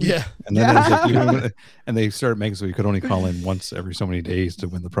win once a week. Yeah. And then it was like, you know, and they started making so you could only call in once every so many days to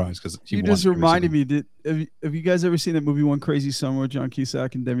win the prize because You just reminded me. Have you guys ever seen that movie One Crazy Summer with John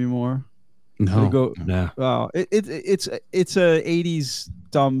Cusack and Demi Moore? No. No. Oh, it's a '80s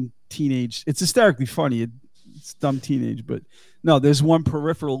dumb teenage. It's hysterically funny. It's dumb teenage, but no, there's one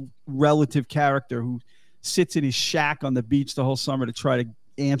peripheral relative character who sits in his shack on the beach the whole summer to try to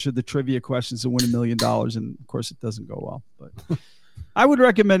answer the trivia questions and win $1 million, and of course it doesn't go well. But I would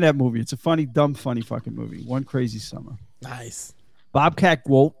recommend that movie. It's a funny, dumb, funny fucking movie. One Crazy Summer. Nice. Bobcat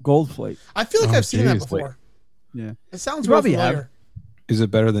Goldthwait. I feel like I've seen that geez. before. Yeah, It sounds You real probably familiar. have. Is it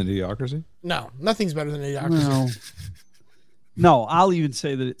better than Idiocracy? No, nothing's better than Idiocracy. No, I'll even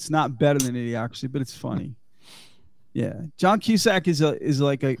say that it's not better than Idiocracy, but it's funny. Yeah, John Cusack is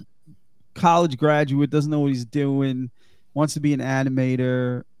like a college graduate, doesn't know what he's doing, wants to be an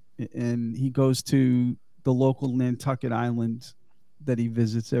animator, and he goes to the local Nantucket Island that he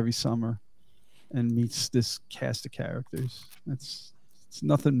visits every summer and meets this cast of characters. It's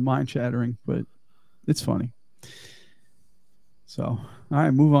nothing mind-shattering, but it's funny. So, all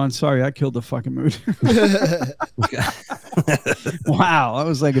right, move on. Sorry, I killed the fucking mood. Wow, that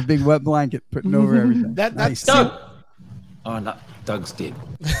was like a big wet blanket putting over everything. That's Nice. Doug. Oh, no, Doug's dead.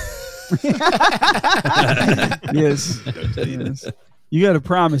 Yes. You got to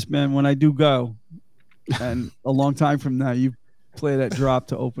promise, man, when I do go, and a long time from now, you play that drop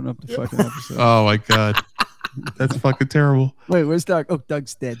to open up the fucking episode. Oh my God. That's fucking terrible. Wait, where's Doug? Oh,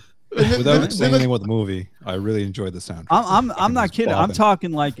 Doug's dead. Without saying anything about the movie, I really enjoyed the soundtrack. I'm not It's kidding. I'm bopping.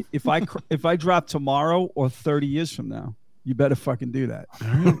 talking like if I drop tomorrow or 30 years from now, you better fucking do that.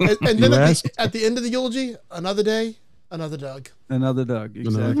 and You then asked. at the end of the eulogy, another day, another Doug. Another Doug.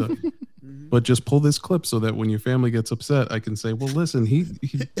 Another Exactly. Doug. But just pull this clip so that when your family gets upset, I can say, well, listen, he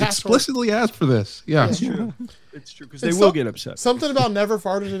Asked for explicitly asked for this. Yeah. It's true. It's true because they It's will some- get upset. Something about never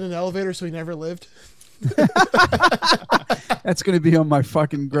farted in an elevator, so he never lived. That's going to be on my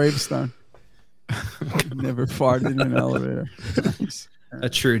fucking gravestone. Never farted in an elevator. Nice. A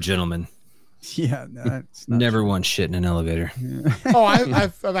true gentleman. Yeah, no, that's not Never once shit in an elevator. Oh, I've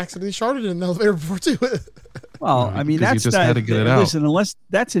accidentally farted in an elevator before too. Well, I mean, Because you that's just not, had to get it out. listen, unless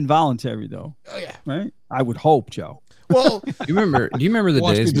that's involuntary though, Oh yeah. right? I would hope, Joe. Well, Do you remember the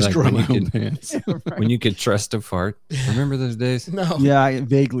Watch me days like, destroy when, my you own could, pants. when you could trust a fart? Remember those days? no. Yeah,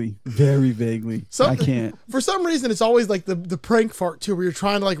 vaguely, very vaguely. I can't. For some reason, it's always like the prank fart too, where you're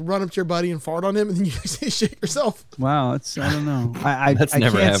trying to like run up to your buddy and fart on him, and then you actually shit yourself. Wow, it's I don't know. I That's I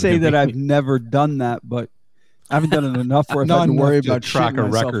never can't say happened to that me. I've never done that, but I haven't done it enough where I have to worry about track shitting a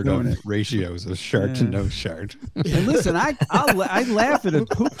myself record doing of it. ratios of shark to Yeah. no shark. And listen, I laugh at a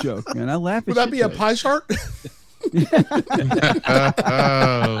poop joke, man. I laugh at Would that shit be a jokes. pie chart?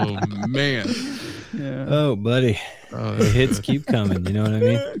 Oh man. Yeah. Oh, buddy. Oh, The hits keep coming. You know what I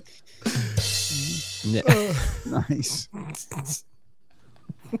mean? Yeah. Nice.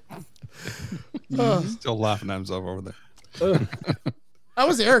 Still laughing at himself over there. That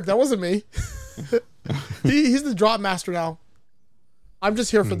was Eric. That wasn't me. He's the drop master now. I'm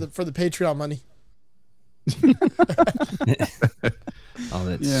just here for the Patreon money. All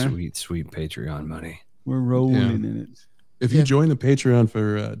that Yeah. sweet, sweet Patreon money. We're rolling Yeah. in it. If you join the Patreon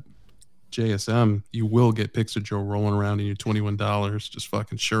for JSM, you will get pics of Joe rolling around in your $21. Just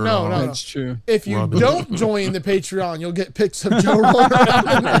fucking shirt No, off. no. That's true. If you Robin. don't join the Patreon, you'll get pics of Joe rolling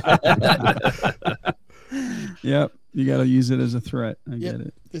around in there. Yep. You got to use it as a threat. I Yep. get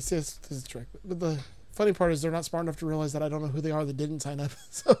it. This is a trick. But the funny part is they're not smart enough to realize that I don't know who they are that didn't sign up.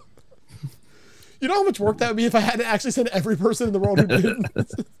 So, you know how much work that would be if I had to actually send every person in the world who didn't.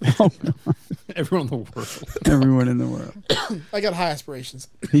 Everyone in the world. Everyone in the world. I got high aspirations.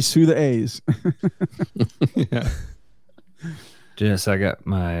 He's through the A's. Yeah. Jess, I got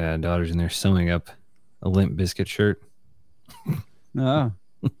my daughters in there sewing up a Limp Biscuit shirt. Oh,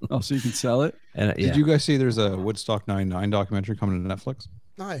 so you can sell it? And yeah. Did you guys see there's a Woodstock 99 documentary coming to Netflix?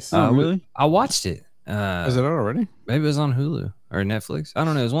 Nice. Oh, really? I watched it. Is it out already? Maybe it was on Hulu or Netflix. I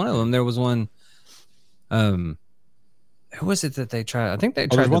don't know. It was one of them. There was one. Who was it that they tried? I think they Oh,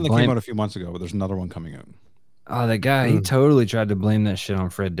 tried there's to one that blame. came out a few months ago, but there's another one coming out. Oh, that guy, he totally tried to blame that shit on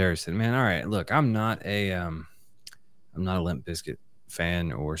Fred Durst. And man, all right, look, I'm not a Limp Bizkit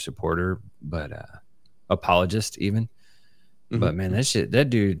fan or supporter, but apologist even. But man, that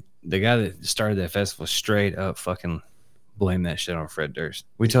dude, the guy that started that festival, straight up fucking blamed that shit on Fred Durst.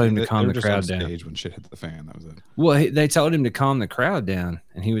 We told him to calm the crowd down. When shit hit the fan, that was it. Well, they told him to calm the crowd down,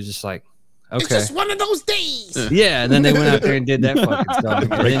 and he was just like, It's okay. just one of those days. Yeah, and then they went out there and did that fucking stuff.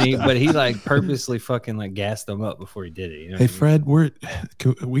 And then but he like purposely fucking like gassed them up before he did it. You know Hey what I mean?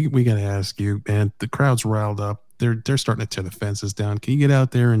 Fred, we gotta ask you, man. The crowd's riled up. They're starting to tear the fences down. Can you get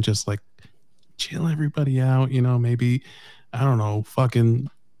out there and just like chill everybody out? You know, maybe I don't know, fucking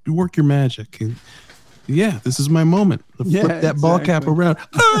work your magic. Yeah, this is my moment. Yeah, Flip that ball cap around.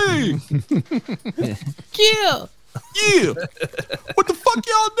 Hey, Yeah. yeah. What the fuck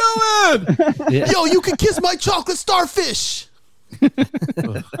y'all doing? Yo, you can kiss my chocolate starfish.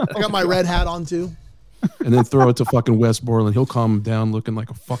 I got my red hat on too. And then throw it to fucking Wes Borland. He'll calm him down looking like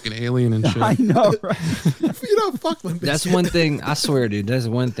a fucking alien and shit. I know, right? You know, fuck my bitch. That's one thing, I swear, dude. That's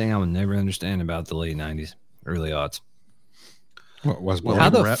one thing I would never understand about the late 90s, early aughts. What was Well, How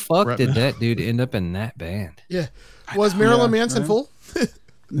the rap- fuck rap- did that dude end up in that band? Yeah. Was Marilyn Manson right. full?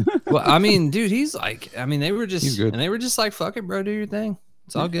 Well, I mean, dude, he's like, I mean, they were just, He's good. and they were just like, fuck it, bro, do your thing.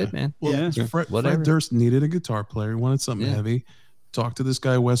 It's all good, man. Well, Yeah. Fred Whatever. Durst needed a guitar player. He wanted something Yeah. heavy. Talked to this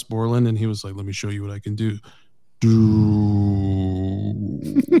guy, Wes Borland, and he was like, let me show you what I can do.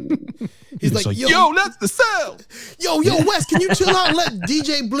 He's like, yo, that's the sound. yo, Wes, can you chill out and let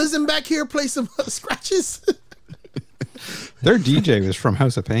DJ Blizzin back here play some scratches? Their DJ was from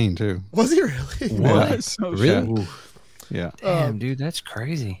House of Pain too. Was he really? What? So Really? Yeah. Damn, dude, that's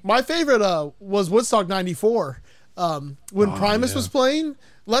crazy. My favorite was Woodstock 94. When Primus was playing,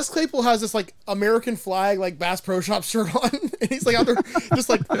 Les Claypool has this like American flag, like Bass Pro Shop shirt on, and he's like out there just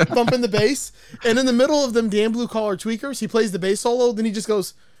like thumping the bass. And in the middle of them damn blue collar tweakers, he plays the bass solo. Then he just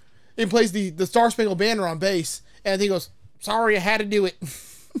goes and plays the Star Spangled Banner on bass. And he goes, sorry, I had to do it.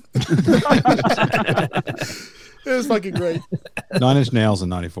 It was fucking great. 9 Inch Nails in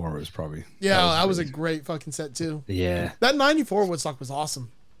 '94 was probably. Yeah, that was a great fucking set too. Yeah. That 94 Woodstock was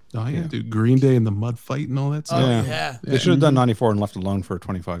awesome. Oh, yeah, dude. Green Day and the mud fight and all that Oh, stuff. yeah. They should have done '94 and left alone for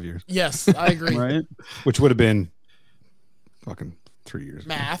 25 years, Yes, I agree. right? which would have been fucking 3 years.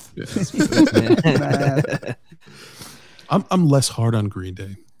 Math. I'm less hard on Green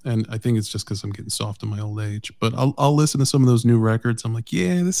Day. And I think it's just because I'm getting soft in my old age. But I'll listen to some of those new records. I'm like,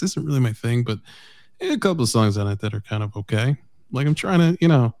 yeah, this isn't really my thing. But a couple of songs on it that are kind of okay. Like I'm trying to,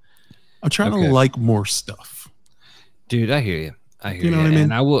 to like more stuff. Dude, I hear you. I hear You you. know what I mean?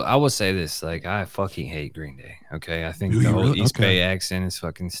 And I will say this, like, I fucking hate Green Day. Okay. I think Do the you whole really? East Okay. Bay accent is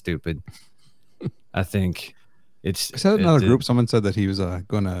fucking stupid. I think it's I said another it- group. Someone said that he was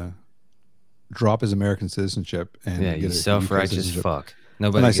going to drop his American citizenship and Yeah, get you a self-righteous citizenship. fuck.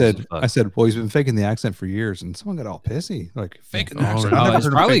 Nobody And I gives a said, fuck. well, he's been faking the accent for years, and someone got all pissy, like faking the Oh, accent. really? I've never It's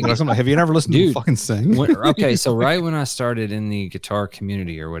heard him probably- fake the accent. I'm like, have you never listened to Dude, him fucking sing? Okay, so right when I started in the guitar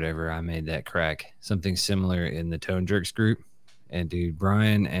community or whatever, I made that crack. Something similar in the Tone Jerks group. And dude,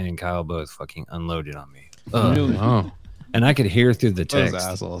 Brian and Kyle both fucking unloaded on me. Really? Oh, And I could hear through the Those text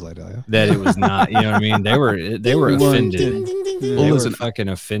assholes, I tell you. that it was not, you know what I mean? They were offended. Ding, ding, ding, ding. They were listen, fucking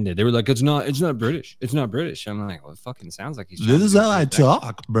offended. They were like, it's not British. It's not British. I'm like, well, it fucking sounds like he's trying this to is do how I something.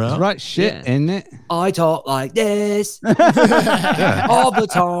 talk, bro. Right shit, Yeah. isn't it? I talk like this all the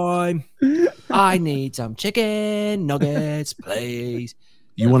time. I need some chicken nuggets, please.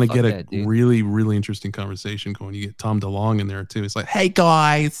 You want to fuck get a that, dude. really, really interesting conversation going. You get Tom DeLonge in there too. It's like, hey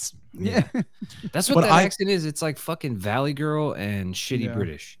guys. Yeah. That's what But that I- accent is. It's like fucking Valley Girl and shitty Yeah.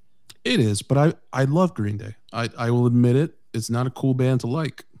 British. It is, but I love Green Day. I will admit it. It's not a cool band to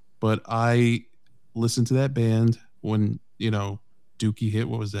like, but I listened to that band when, Dookie hit,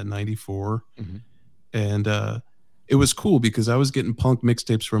 what was that, 94? Mhm. And it was cool because I was getting punk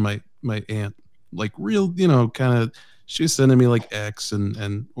mixtapes from my aunt, like real, kind of, she was sending me like X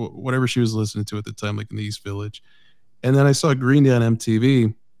and whatever she was listening to at the time, like in the East Village. And then I saw Green Day on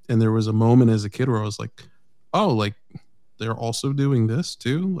MTV, and there was a moment as a kid where I was like, oh, like they're also doing this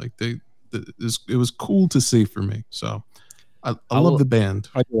too. Like it was cool to see for me. So I love will- the band.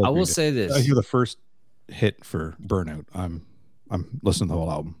 I will say this. I hear the first hit for Burnout. I'm listening to the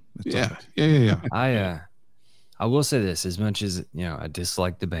whole album. It's Yeah. all- Yeah. I will say this, as much as I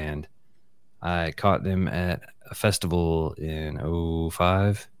dislike the band, I caught them at a festival in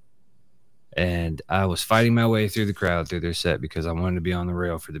 05, and I was fighting my way through the crowd through their set because I wanted to be on the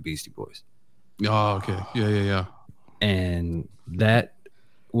rail for the Beastie Boys. Oh, okay. Yeah. And that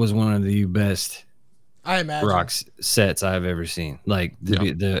was one of the best I imagine. rock sets I've ever seen. Like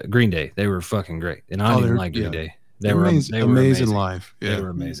the Green Day, they were fucking great. And I Oh, don't even they're- like Green yeah. Day. They were amazing amazing live. Yeah. They were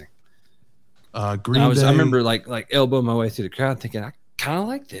amazing. Green And Day. I remember like elbowing my way through the crowd thinking, I kind of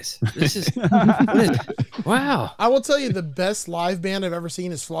like this. This is what is- wow. I will tell you the best live band I've ever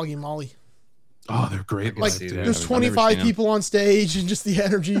seen is Flogging Molly. Oh, they're great. can Like, live, see dude. that. there's I've never 25 seen 'em. people on stage and just the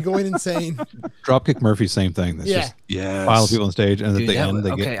energy going insane. Dropkick Murphy, same thing. That's Yeah. just Yes. a pile of people on stage, and Dude, at the that end was-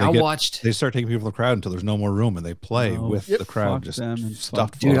 they okay, get I they watched. they start taking people from the crowd until there's no more room, and they play Oh, with yep. the crowd Fuck just them and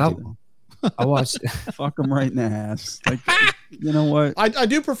stuffed. fuck full of Dude, people. I watched. Fuck them right in the ass. Like, you know what? I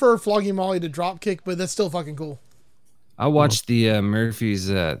do prefer Flogging Molly to Dropkick, but that's still fucking cool. I watched the Murphys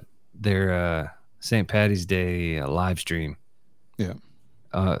their St. Patty's Day live stream. Yeah.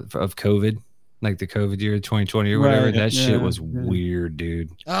 Of COVID, like the COVID year, 2020 or whatever. Right, That shit yeah, was yeah. weird,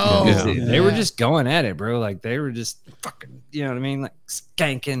 dude. Oh, Yeah. They were just going at it, bro. Like they were just fucking, you know what I mean? Like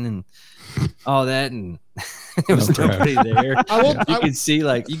skanking and all that, and there was nobody there. You could see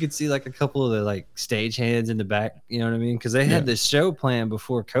like a couple of the like stage hands in the back. You know what I mean? Because they had this show planned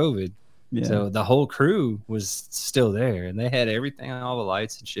before COVID, so the whole crew was still there, and they had everything, all the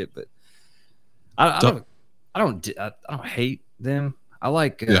lights and shit. But I don't hate them. I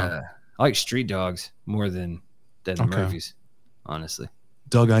like Street Dogs more than the Murphys, honestly.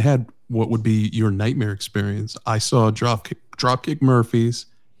 Doug, I had what would be your nightmare experience. I saw Dropkick Murphys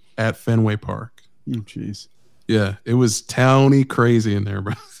at Fenway Park. Jeez. Yeah, it was towny crazy in there,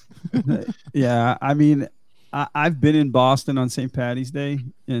 bro. Yeah, I mean, I've been in Boston on St. Patty's Day,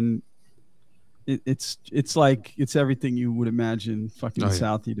 and it's like it's everything you would imagine fucking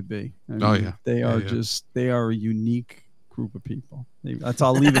Southie to be. I mean, they are they are a unique group of people.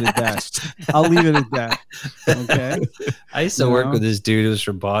 I'll leave it at that. I'll leave it at that. Okay. I used to work with this dude who was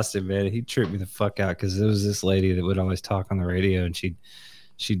from Boston, man. He tripped me the fuck out because there was this lady that would always talk on the radio, and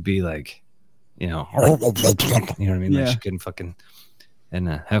she'd be like, you know what I mean? Like she couldn't fucking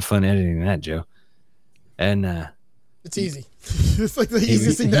have fun editing that, Joe. And it's easy. It's like the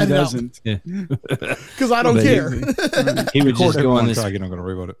easiest thing to edit out. Yeah. Because I don't care. He would just go on this. I'm gonna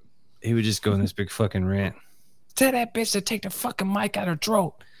worry about it. He would just go on this big fucking rant. Tell that bitch to take the fucking mic out her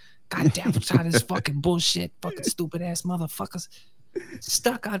throat. Goddamn, try this fucking bullshit, fucking stupid ass motherfuckers.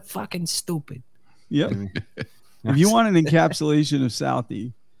 Stuck on fucking stupid. Yep. If you want an encapsulation of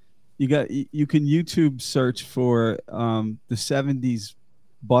Southie, you can YouTube search for the 70s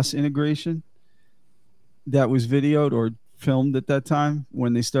bus integration that was videoed or filmed at that time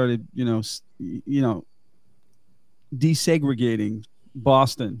when they started, desegregating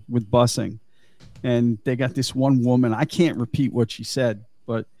Boston with busing. And they got this one woman. I can't repeat what she said,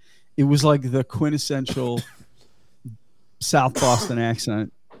 but it was like the quintessential South Boston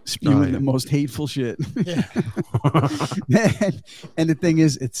accent, spewing the most hateful shit. Yeah. and the thing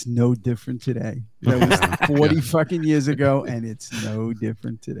is, it's no different today. That was 40 fucking years ago, and it's no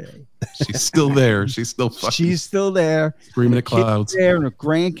different today. She's still there. She's still there. Screaming at clouds. There, and her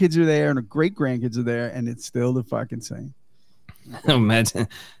grandkids are there, and her great grandkids are there, and it's still the fucking same. Imagine.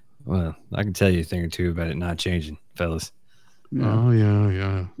 Well, I can tell you a thing or two about it not changing, fellas. Yeah. Oh,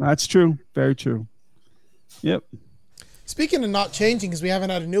 yeah. That's true. Very true. Yep. Speaking of not changing, because we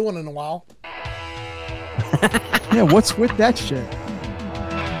haven't had a new one in a while. Yeah, what's with that shit?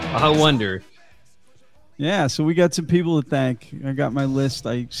 I wonder. Yeah, so we got some people to thank. I got my list.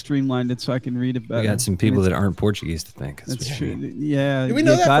 I streamlined it so I can read it better. We got some people that aren't Portuguese to thank. That's true. Yeah. Do we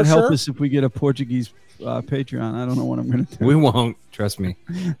know that God for help sure? us if we get a Portuguese Patreon. I don't know what I'm going to do. We won't. Trust me.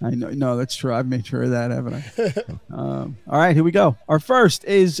 I know. No, that's true. I've made sure of that, haven't I? All right, here we go. Our first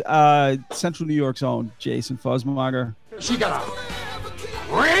is Central New York's own Jason Fuzzmager. She got a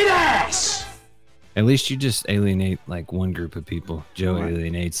great ass. At least you just alienate like one group of people. Joe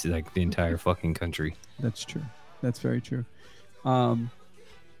alienates like the entire fucking country. That's true. That's very true. All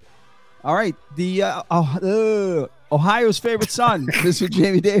right, the Ohio's favorite son, Mr.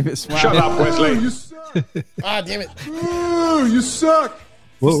 Jamie Davis. Wow. Shut up, Wesley. You suck. Damn it. Oh, you suck.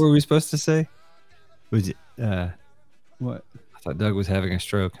 What were we supposed to say? Was it? What? I thought Doug was having a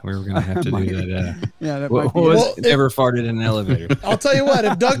stroke. We were gonna have to do that. Yeah, that What might be was never farted in an elevator? I'll tell you what.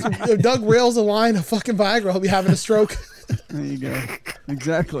 If Doug rails a line of fucking Viagra, he'll be having a stroke. There you go.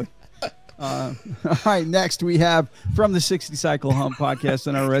 Exactly. All right, next we have from the 60 Cycle Hump podcast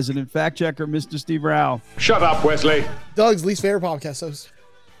and our resident fact checker, Mr. Steve Rao. Shut up, Wesley. Doug's least favorite podcast host.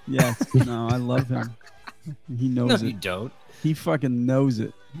 Yes. No, I love him. He knows No, it. you don't. He fucking knows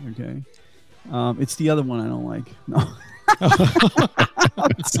it. Okay. It's the other one I don't like. No.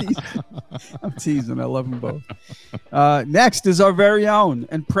 I'm teasing. I love them both. Next is our very own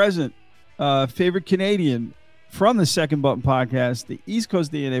and present favorite Canadian from the Second Button podcast, the East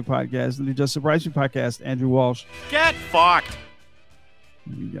Coast DNA podcast, and the Just Surprise Me podcast, Andrew Walsh. Get fucked.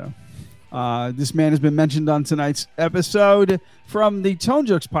 There we go. This man has been mentioned on tonight's episode from the Tone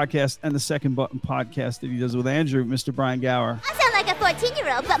Jerks podcast and the Second Button podcast that he does with Andrew, Mr. Brian Gower. I sound like a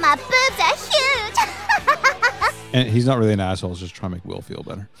 14-year-old, but my boobs are huge. And he's not really an asshole. He's just trying to make Will feel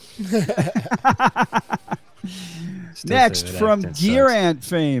better. Next, from Gear Ant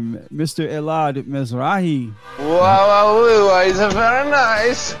fame, Mr. Elad Mezrahi. Wow, is very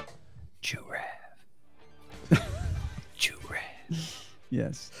nice.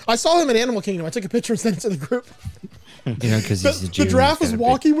 Yes. I saw him in Animal Kingdom. I took a picture and sent it to the group. You know, because The giraffe was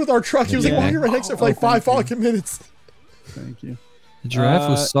walking with our truck. He was like walking right next to it for like 5 fucking minutes. Thank you. The giraffe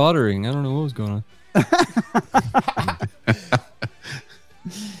was soldering. I don't know what was going on.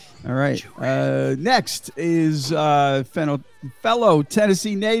 All right. Next is fellow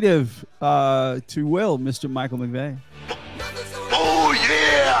Tennessee native to Will, Mr. Michael McVeigh. Oh,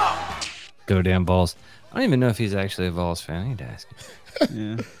 yeah! Go damn Vols. I don't even know if he's actually a Vols fan. I need to ask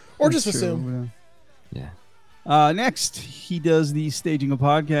him. Yeah. Or just That's true, assume. Yeah. Next, he does the Staging a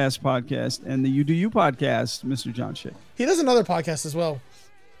Podcast and the You Do You podcast, Mr. John Schick. He does another podcast as well.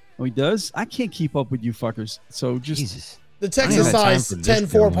 Oh, he does? I can't keep up with you fuckers. So just... Jesus. The Texas Size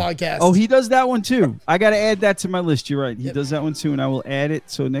 10-4 podcast. Oh, he does that one too. I got to add that to my list. You're right. He does that one too, and I will add it.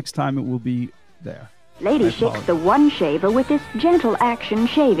 So next time it will be there. Lady Schick's the one shaver with this gentle action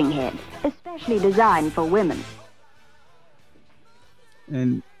shaving head, especially designed for women.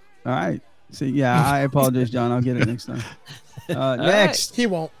 And all right. So yeah, I apologize, John. I'll get it next time. Next, he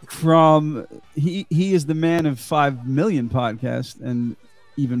won't. From he is the man of 5 million podcasts and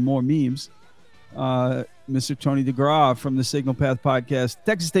even more memes. Mr. Tony DeGraw from the Signal Path podcast,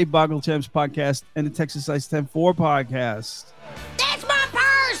 Texas State Boggle Champs podcast, and the Texas Size 10-4 podcast. That's my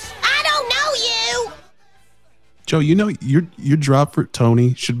purse. I don't know you. Joe, you know your drop for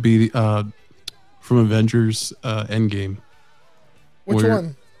Tony should be from Avengers Endgame. Which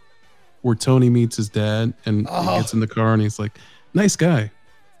one? Where Tony meets his dad and he gets in the car and he's like, "Nice guy,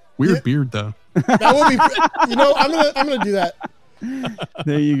 weird beard though." That would be. You know, I'm gonna do that.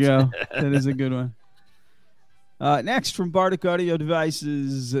 There you go. That is a good one. Next, from Bardic Audio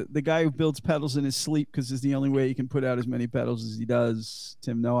Devices, the guy who builds pedals in his sleep because it's the only way he can put out as many pedals as he does,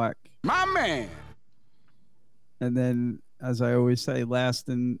 Tim Nowak. My man. And then, as I always say, last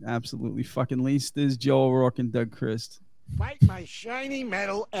and absolutely fucking least is Joe O'Rourke and Doug Christ. Fight my shiny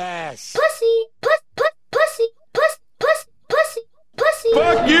metal ass. Pussy, pussy, pussy.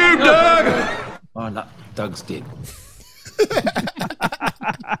 Fuck you, Doug! Oh, not Doug's dick.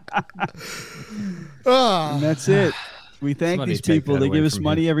 And that's it. We thank Somebody these take people. that They away give us from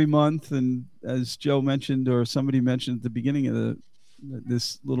money him. every month, and as Joe mentioned, or somebody mentioned at the beginning of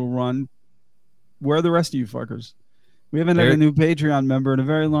this little run, where are the rest of you fuckers? We haven't had a new Patreon member in a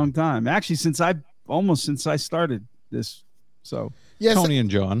very long time. Actually, since I started this. So yes, Tony and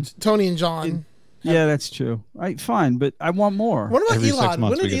John. Yeah, that's true. Fine, but I want more. What about Every 6 Elon?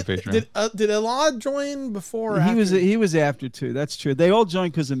 months When we did, get a Patreon. did Elon join before? Or He after? he was after too. That's true. They all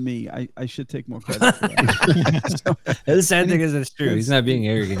joined because of me. I should take more credit for that. The sad thing is, it's true. He's not being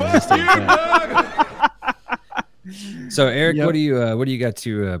arrogant. He's just so, Eric, what do you got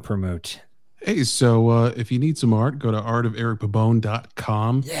to promote? Hey, so if you need some art, go to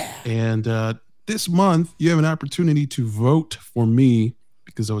artofericpabone.com. Yeah. And this month, you have an opportunity to vote for me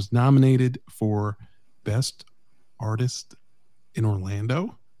because I was nominated for Best Artist in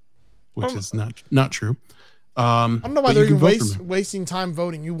Orlando, which is not true. I don't know why they're even wasting time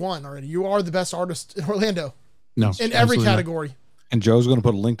voting. You won already. You are the best artist in Orlando. No, in every category. Not. And Joe's going to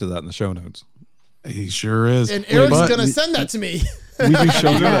put a link to that in the show notes. He sure is. And Eric's going to send that to me. We do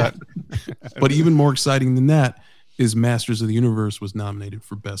show that. But even more exciting than that is Masters of the Universe was nominated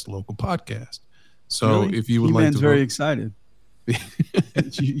for Best Local Podcast. So Really? if you would like to very vote, excited.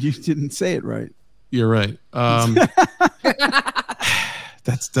 you didn't say it right. You're right.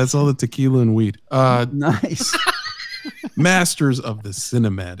 That's all the tequila and weed. Nice. Masters of the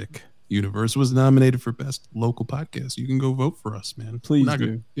Cinematic Universe was nominated for Best Local Podcast. You can go vote for us, man. Please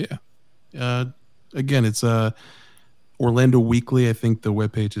do. Yeah. Again, it's Orlando Weekly. I think the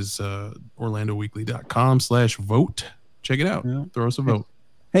webpage is orlandoweekly.com/vote. Check it out. Yeah. Throw us a vote.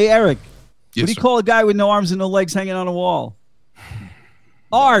 Hey, Eric. Yes, what do you sir. call a guy with no arms and no legs hanging on a wall?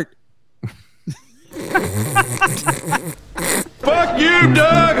 Art. Fuck you,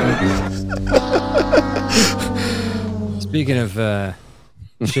 Doug! Speaking of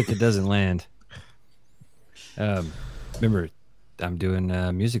shit that doesn't land, remember, I'm doing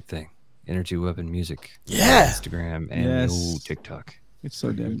a music thing. Energy Weapon Music. Yeah. Instagram and TikTok. It's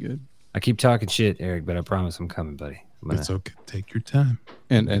so damn good. I keep talking shit, Eric, but I promise I'm coming, buddy. It's okay. Take your time.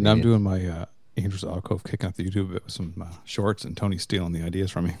 And I'm doing my Andrew's Alcove kicking up the YouTube bit with some shorts, and Tony's stealing the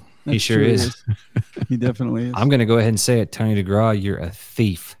ideas from me. He sure is. He definitely is. I'm going to go ahead and say it. Tony DeGraw, you're a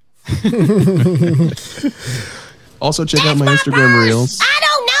thief. Also, check out my Instagram Reels. I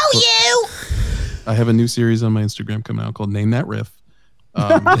don't know you. I have a new series on my Instagram coming out called Name That Riff.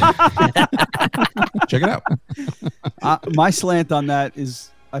 Check it out. My slant on that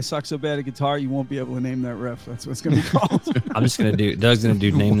is I suck so bad at guitar, you won't be able to name that riff. That's what it's going to be called. I'm just going to do, Doug's going to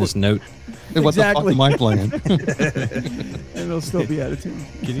do name this note. What the fuck am I playing? And it'll still be out of tune.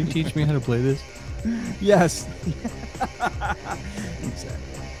 Can you teach me how to play this? Yes.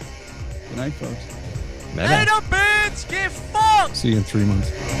 Exactly. Good night, folks. Bye-bye. bitch, get fucked! See you in 3 months.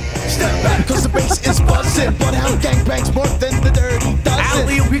 Step back, cause the bass is buzzing. Bloodhound gangbangs more than the dirty dozen.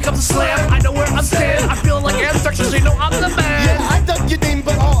 Alley, here comes a slam. I know where I'm standing. I'm feeling like abstraction, so you know I'm the man. Yeah, I dug your name,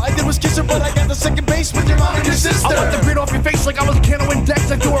 but all I did was kiss her. But I got the second base with your mom and your sister. I wiped the grin off your face like I was Kano and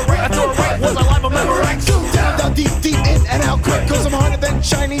Dex. I threw it right, was I live on Memorex? Go down, down, deep, deep, in and out quick. Cause I'm harder than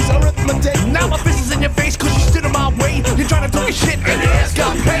Chinese arithmetic. Now my fist is in your face cause you stood in my way. You're trying to talk a shit and your ass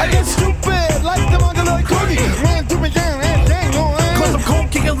got paid. I get stupid like the mongoloid corgi. Ran through me down and dang on. Cause I'm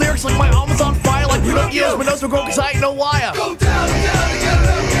cold kicking lyrics like my arm is on fire. Like Pinocchio's, my nose will grow cause I ain't no wire. Go down and down and get it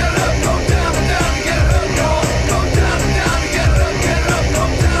up, get it up. Go down and down and get it up, go. Go down and down and get it up, get it up. Go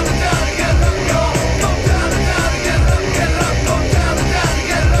down and down and get it up, go. Go down and down and get it up, get it up. Go down and down and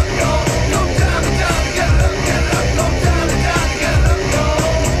get it up, go. Go down and down and get it up, get it up. Go down and down and get it up, go.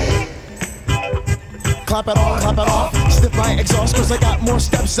 Clap it on, clap it off. Stiff my exhaust cause I got more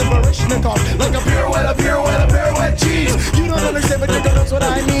steps than Barishnikov. Like a pirouette, cheese. You don't understand, but your girl knows what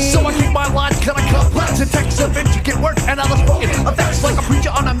I mean. So I keep my lines kinda complex. It takes of intricate work and I was spoken. Effects like a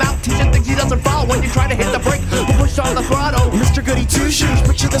preacher on a mount teaching things he doesn't follow. When you try to hit the brake, but push on the throttle. Mr. Goody Two Shoes,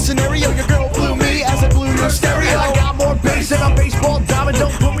 picture the scenario. Your girl blew me as I blew your stereo. And I got more bass than a baseball diamond.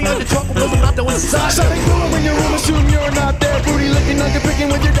 Don't put me under trouble cause I'm not doing side. Sonic boom in your room, assume you're not there. Booty looking like you're picking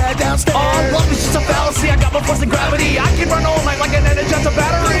with your dad downstairs. Oh, love is just a fallacy. I got more force than gravity. I can run all night like an energizer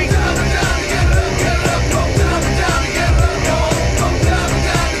battery.